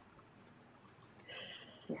 Okay.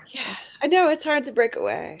 Yeah, I know it's hard to break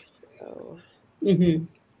away. So,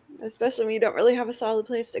 especially when you don't really have a solid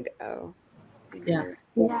place to go. Yeah.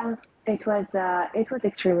 Yeah, it was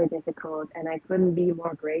extremely difficult, and I couldn't be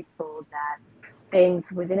more grateful that things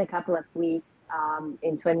within a couple of weeks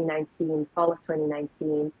in 2019, fall of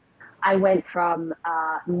 2019, I went from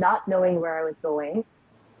not knowing where I was going.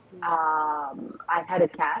 I had a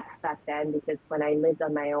cat back then because when I lived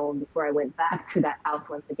on my own before I went back to that house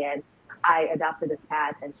once again, I adopted a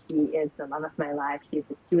cat and she is the love of my life. She's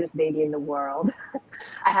the cutest baby in the world.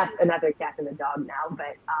 I have another cat and a dog now,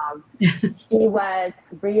 but she was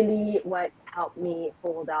really what helped me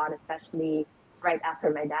hold on, especially right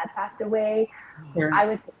after my dad passed away. Sure. I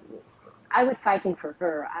was fighting for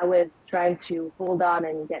her. I was trying to hold on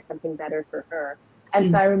and get something better for her.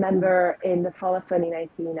 And so I remember in the fall of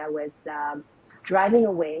 2019, I was driving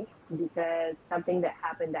away because something that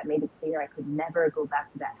happened that made it clear I could never go back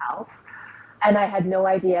to that house. And I had no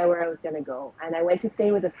idea where I was going to go. And I went to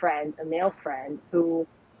stay with a friend, a male friend, who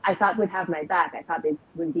I thought would have my back. I thought it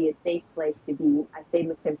would be a safe place to be. I stayed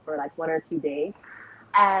with him for like 1 or 2 days.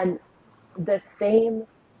 And the same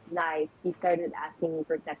night, he started asking me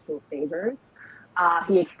for sexual favors.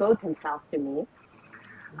 He exposed himself to me.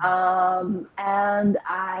 And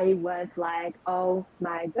I was like, oh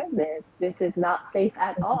my goodness, this is not safe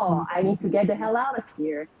at all. I need to get the hell out of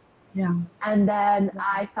here. Yeah. And then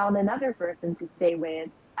I found another person to stay with,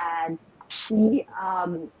 and she,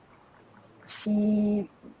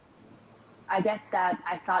 I guess that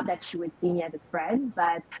I thought that she would see me as a friend,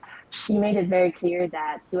 but she made it very clear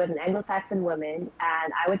that she was an Anglo-Saxon woman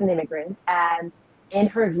and I was an immigrant. And in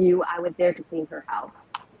her view, I was there to clean her house.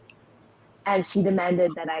 And she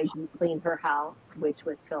demanded that I clean her house, which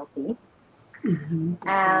was filthy.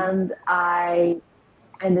 And I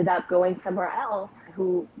ended up going somewhere else.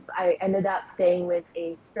 Who I ended up staying with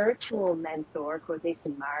a spiritual mentor,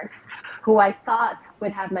 quotation marks, who I thought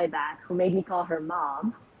would have my back, who made me call her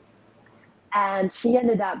mom. And she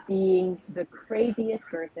ended up being the craziest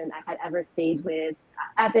person I had ever stayed with.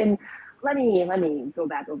 As in, let me go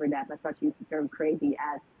back over that. Let's not use the term crazy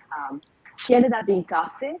as she ended up being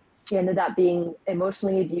toxic. She ended up being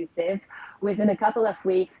emotionally abusive. Within a couple of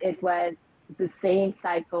weeks, it was the same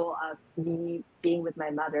cycle of me being with my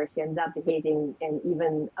mother. She ended up behaving in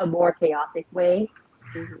even a more chaotic way.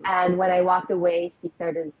 And when I walked away, she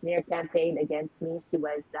started a smear campaign against me. She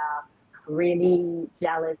was really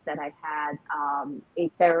jealous that I had a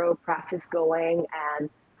tarot practice going and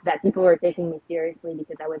that people were taking me seriously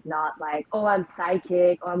because I was not like, oh, I'm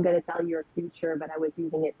psychic, oh, I'm going to tell you your future, but I was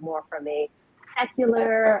using it more from a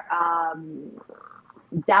secular,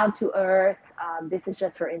 down to earth. This is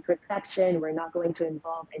just for introspection. We're not going to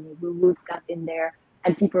involve any woo-woo stuff in there.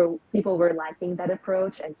 And people were liking that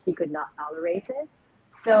approach, and she could not tolerate it.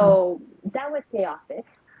 So that was chaotic.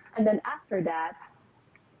 And then after that,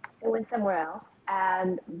 I went somewhere else.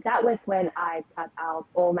 And that was when I cut out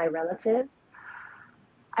all my relatives.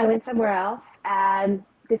 I went somewhere else, and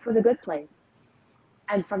this was a good place.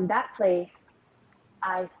 And from that place,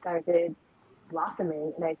 I started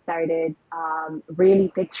blossoming, and I started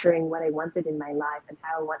really picturing what I wanted in my life and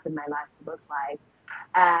how I wanted my life to look like,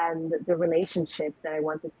 and the relationships that I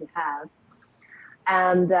wanted to have.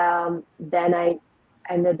 And then I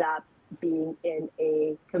ended up being in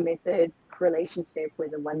a committed relationship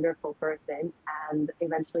with a wonderful person, and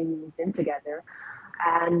eventually we moved in together.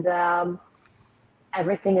 And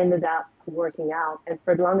everything ended up working out. And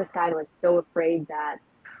for the longest time, I was so afraid that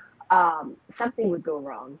something would go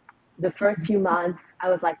wrong. The first few months, I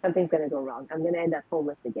was like, something's going to go wrong. I'm going to end up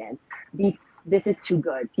homeless again. This is too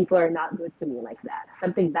good. People are not good to me like that.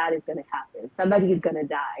 Something bad is going to happen. Somebody is going to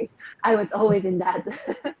die. I was always in that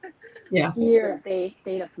Yeah. fear-based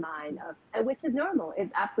state of mind, which is normal.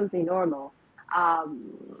 It's absolutely normal.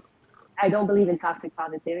 I don't believe in toxic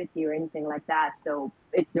positivity or anything like that. So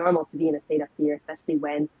it's normal to be in a state of fear, especially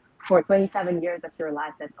when for 27 years of your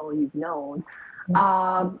life, that's all you've known.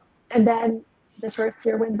 And then the first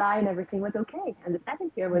year went by and everything was okay. And the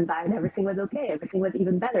second year went by and everything was okay. Everything was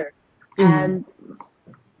even better. And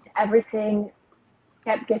everything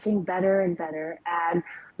kept getting better and better. And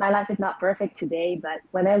my life is not perfect today, but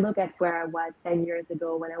when I look at where I was 10 years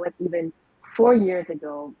ago, when I was even 4 years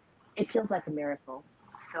ago, it feels like a miracle.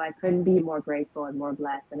 So I couldn't be more grateful and more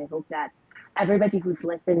blessed. And I hope that everybody who's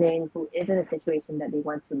listening, who is in a situation that they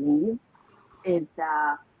want to leave, is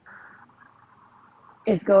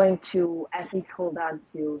going to at least hold on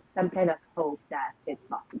to some kind of hope that it's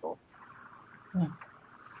possible.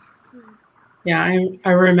 Yeah,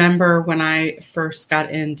 I remember when I first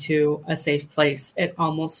got into a safe place, it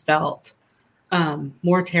almost felt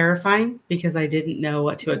more terrifying because I didn't know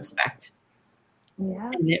what to expect.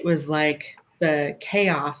 Yeah. And it was like the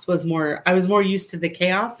chaos was more, I was more used to the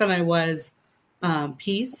chaos than I was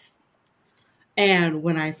peace. And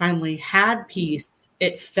when I finally had peace,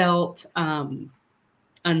 it felt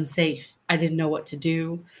unsafe. I didn't know what to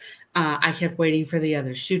do. I kept waiting for the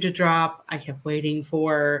other shoe to drop. I kept waiting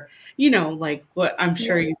for, like what I'm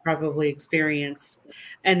sure you probably experienced.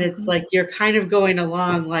 And it's like you're kind of going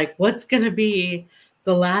along, like, what's going to be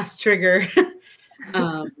the last trigger?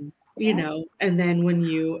 And then when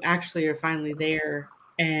you actually are finally there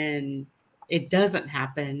and it doesn't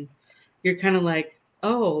happen, you're kind of like,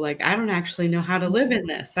 oh, like, I don't actually know how to live in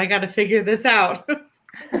this. I got to figure this out.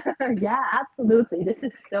 Yeah, absolutely. This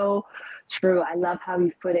is so true. I love how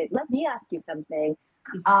you put it. Let me ask you something.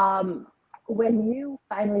 When you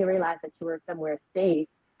finally realized that you were somewhere safe,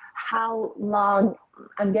 how long,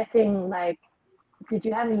 I'm guessing, like, did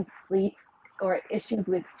you have any sleep or issues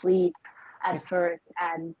with sleep at first?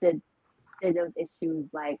 And did those issues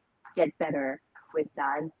like get better with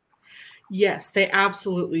time? Yes, they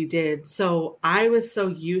absolutely did. So I was so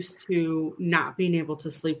used to not being able to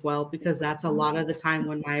sleep well because that's a lot of the time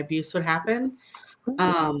when my abuse would happen,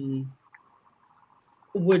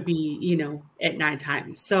 would be, at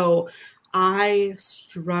nighttime. So I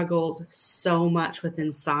struggled so much with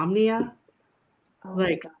insomnia,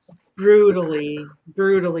 like brutally,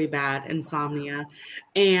 brutally bad insomnia.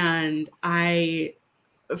 And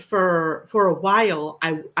for a while,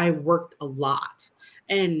 I worked a lot.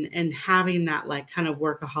 And having that like kind of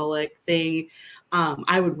workaholic thing,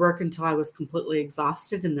 I would work until I was completely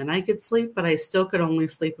exhausted and then I could sleep, but I still could only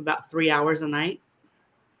sleep about 3 hours a night.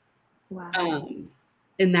 Wow.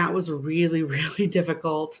 And that was really, really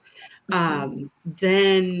difficult.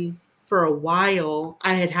 Then for a while,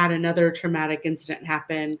 I had another traumatic incident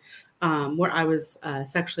happen where I was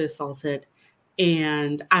sexually assaulted.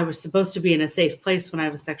 And I was supposed to be in a safe place when I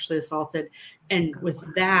was sexually assaulted. And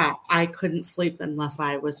with that, I couldn't sleep unless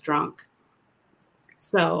I was drunk.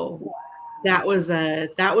 So that was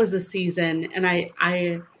a season. And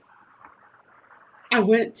I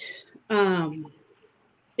went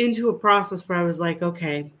into a process where I was like,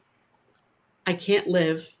 okay, I can't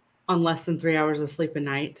live on less than 3 hours of sleep a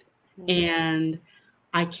night. And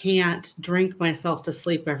I can't drink myself to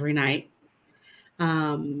sleep every night.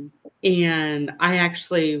 And I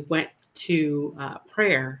actually went to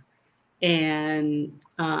prayer and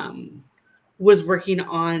was working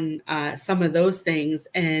on some of those things.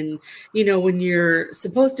 And, when you're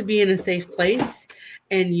supposed to be in a safe place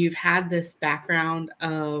and you've had this background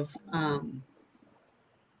of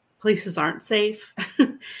places aren't safe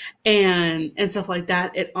and stuff like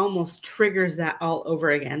that, it almost triggers that all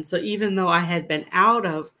over again. So even though I had been out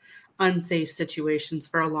of unsafe situations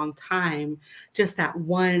for a long time, just that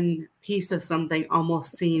one piece of something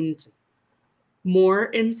almost seemed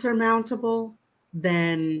more insurmountable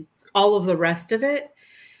than all of the rest of it.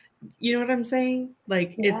 You know what I'm saying?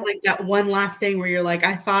 Like, Yeah. it's like that one last thing where you're like,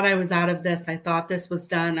 I thought I was out of this. I thought this was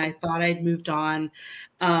done. I thought I'd moved on.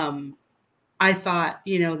 I thought,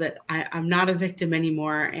 that I'm not a victim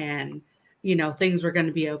anymore, and, things were going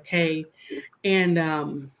to be okay.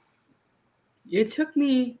 And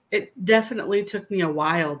it definitely took me a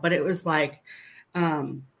while, but it was like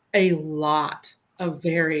a lot of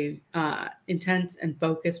very intense and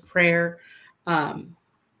focused prayer.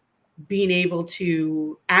 Being able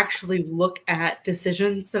to actually look at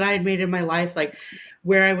decisions that I had made in my life, like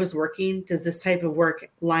where I was working, does this type of work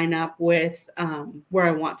line up with where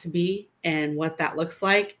I want to be and what that looks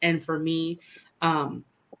like? And for me,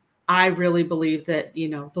 I really believe that,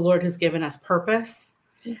 the Lord has given us purpose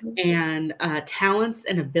and talents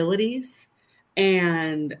and abilities.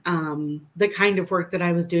 And the kind of work that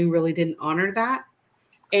I was doing really didn't honor that.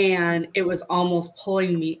 And it was almost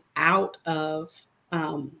pulling me out of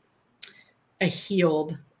a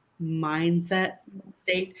healed mindset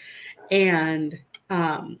state. And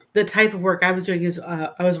the type of work I was doing is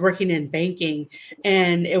I was working in banking,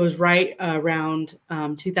 and it was right around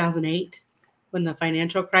 2008 when the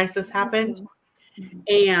financial crisis happened.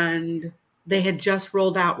 And they had just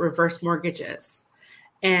rolled out reverse mortgages.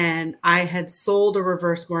 And I had sold a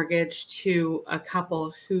reverse mortgage to a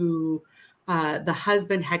couple who the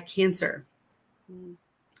husband had cancer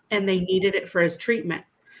and they needed it for his treatment.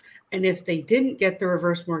 And if they didn't get the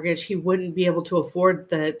reverse mortgage, he wouldn't be able to afford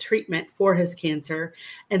the treatment for his cancer.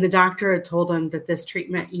 And the doctor had told him that this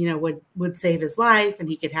treatment, would save his life and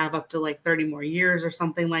he could have up to like 30 more years or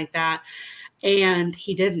something like that. And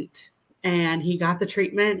he didn't. And he got the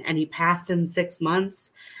treatment and he passed in 6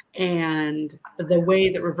 months. And the way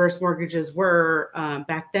that reverse mortgages were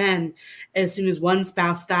back then, as soon as one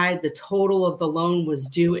spouse died, the total of the loan was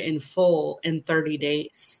due in full in 30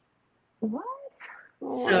 days. What?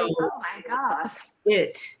 So, oh my gosh.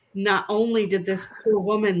 It not only did this poor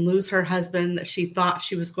woman lose her husband that she thought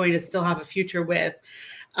she was going to still have a future with,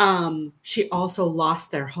 she also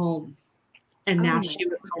lost their home. And now she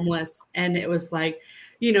was homeless. And it was like,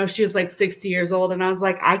 she was like 60 years old. And I was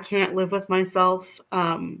like, I can't live with myself.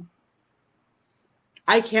 I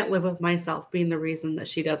can't live with myself being the reason that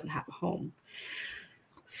she doesn't have a home.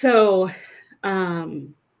 So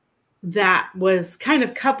that was kind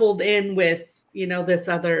of coupled in with, this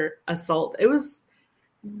other assault. It was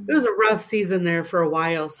a rough season there for a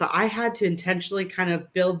while. So I had to intentionally kind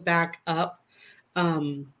of build back up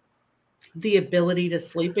the ability to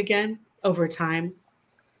sleep again over time.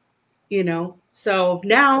 So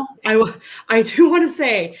now I do want to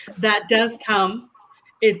say that does come.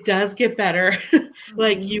 It does get better.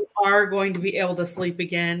 Like you are going to be able to sleep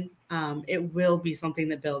again. It will be something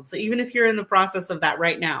that builds. So even if you're in the process of that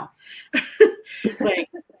right now, like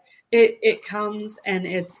it comes and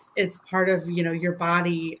it's part of, your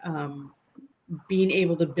body being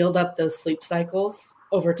able to build up those sleep cycles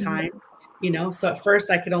over time. So at first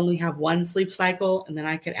I could only have one sleep cycle, and then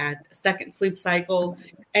I could add a second sleep cycle.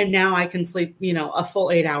 And now I can sleep, a full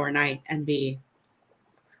 8-hour night and be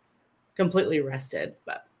completely rested.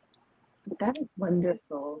 But that is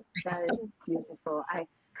wonderful. That is beautiful.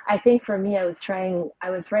 I think for me, I was writing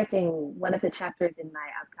one of the chapters in my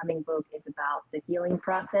upcoming book is about the healing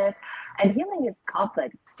process. And healing is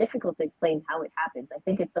complex. It's difficult to explain how it happens. I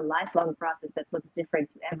think it's a lifelong process that looks different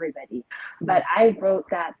to everybody. But I wrote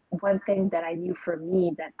that one thing that I knew for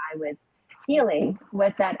me that I was healing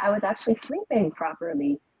was that I was actually sleeping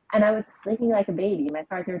properly. And I was sleeping like a baby. My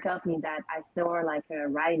partner tells me that I snore like a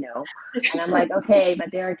rhino. And I'm like, okay, but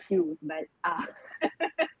they're cute. But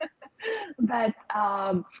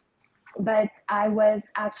I was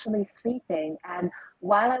actually sleeping. And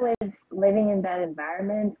while I was living in that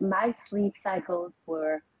environment, my sleep cycles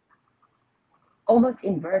were almost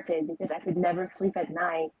inverted because I could never sleep at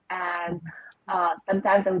night. And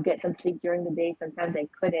sometimes I would get some sleep during the day, sometimes I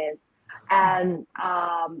couldn't. And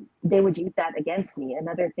they would use that against me.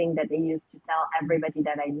 Another thing that they used to tell everybody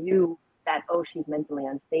that I knew that, oh, she's mentally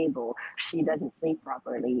unstable, she doesn't sleep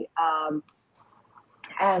properly.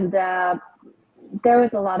 And there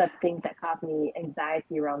was a lot of things that caused me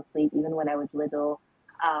anxiety around sleep, even when I was little.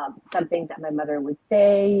 Some things that my mother would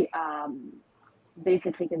say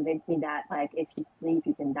basically convinced me that, like, if you sleep,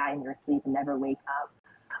 you can die in your sleep and never wake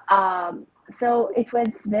up. So it was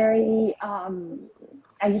very,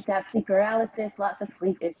 I used to have sleep paralysis, lots of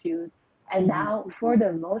sleep issues. And now, for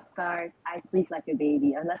the most part, I sleep like a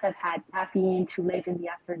baby, unless I've had caffeine too late in the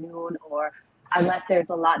afternoon, or unless there's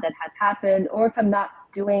a lot that has happened, or if I'm not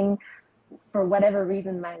doing, for whatever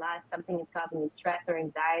reason in my life, something is causing me stress or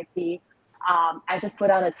anxiety. I just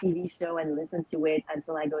put on a TV show and listen to it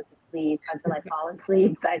until I go to sleep, until I fall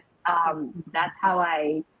asleep. But that's how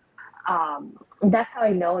I That's how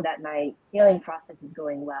I know that my healing process is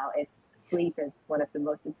going well. It's sleep is one of the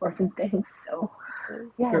most important things. So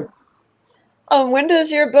yeah. Sure. When does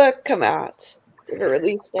your book come out? Do you have a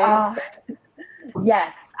release date?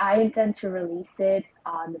 Yes, I intend to release it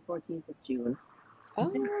on the 14th of June. Oh,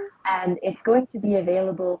 And it's going to be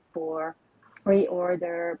available for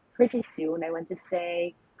pre-order pretty soon. I want to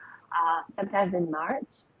say sometimes in March.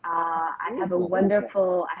 I have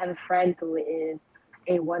a friend who is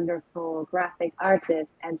a wonderful graphic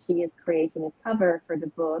artist, and she is creating a cover for the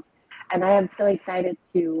book. And I am so excited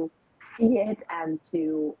to see it and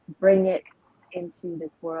to bring it into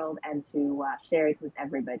this world and to share it with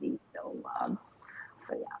everybody. So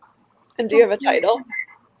yeah. and do you have a title?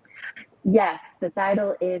 Yes, the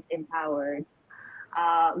title is Empowered.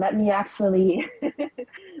 Let me actually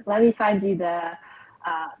let me find you the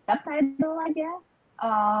subtitle, I guess,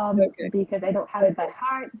 Okay. because I don't have it by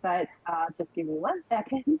heart. But just give me 1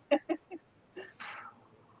 second.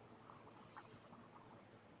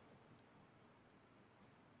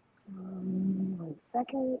 1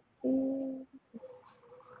 second, please.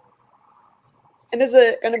 And is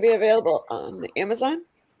it going to be available on Amazon,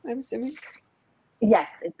 I'm assuming?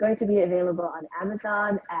 Yes, it's going to be available on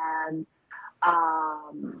Amazon, and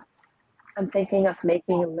I'm thinking of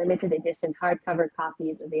making limited edition hardcover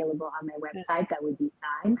copies available on my website that would be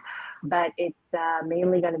signed, but it's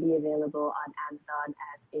mainly going to be available on Amazon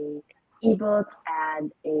as a ebook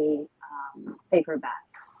and a paperback.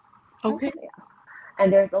 Okay. So, yeah.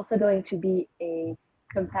 And there's also going to be a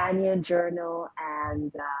companion journal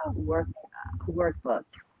and workbook.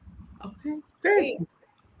 Okay. Great.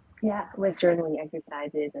 Yeah, with journaling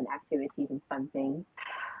exercises and activities and fun things.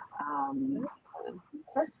 That's fun.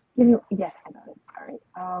 Just give me, yes, I got it. Sorry.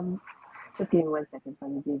 Just give me 1 second.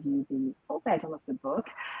 Let me give you the full title of the book.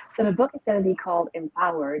 So the book is going to be called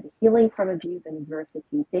Empowered: Healing from Abuse and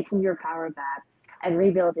Adversity, Taking Your Power Back, and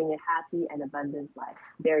Rebuilding a Happy and Abundant Life.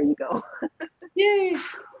 There you go. Yay.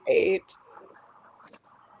 Great.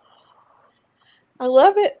 I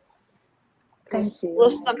love it. Thank you.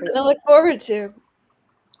 Well, something to look forward to.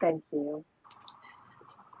 Thank you.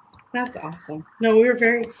 That's awesome. No, we were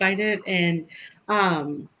very excited, and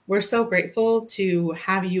we're so grateful to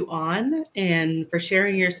have you on and for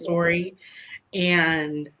sharing your story.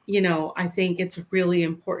 And, I think it's really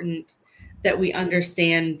important that we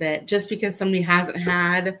understand that just because somebody hasn't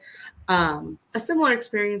had a similar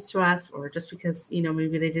experience to us, or just because,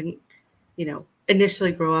 maybe they didn't,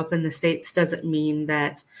 initially grow up in the States, doesn't mean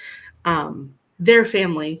that their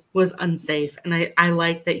family was unsafe. And I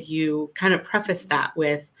like that you kind of preface that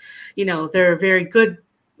with, there are very good,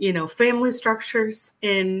 family structures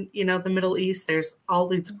in, the Middle East. There's all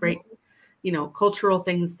these great, cultural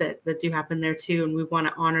things that do happen there too. And we want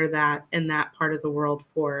to honor that in that part of the world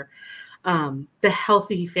for the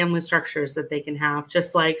healthy family structures that they can have,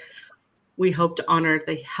 just like we hope to honor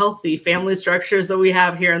the healthy family structures that we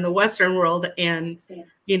have here in the Western world. And,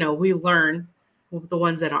 we learn the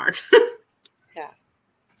ones that aren't. Yeah.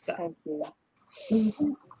 So, Thank you.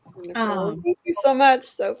 Thank you so much,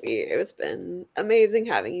 Sophie. It's been amazing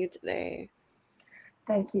having you today.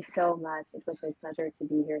 Thank you so much. It was a pleasure to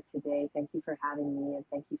be here today. Thank you for having me, and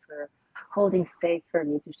thank you for holding space for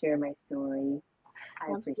me to share my story.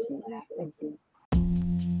 I appreciate that. Thank you.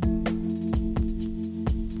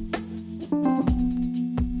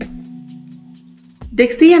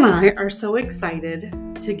 Dixie and I are so excited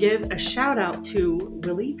to give a shout out to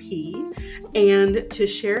Willie P. and to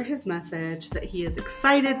share his message that he is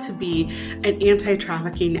excited to be an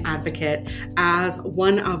anti-trafficking advocate as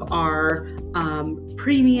one of our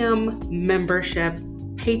premium membership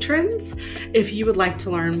patrons. If you would like to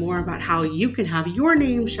learn more about how you can have your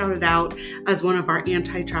name shouted out as one of our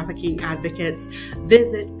anti-trafficking advocates,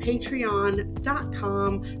 visit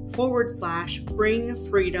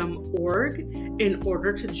patreon.com/bringfreedom.org in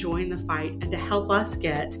order to join the fight and to help us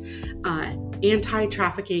get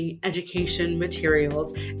anti-trafficking education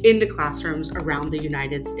materials into classrooms around the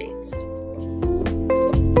United States.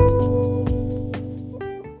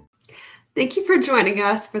 Thank you for joining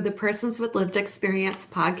us for the Persons with Lived Experience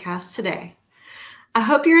podcast today. I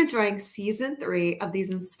hope you're enjoying season 3 of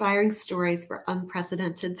these inspiring stories for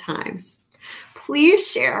unprecedented times. Please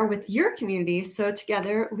share with your community so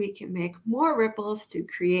together we can make more ripples to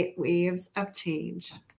create waves of change.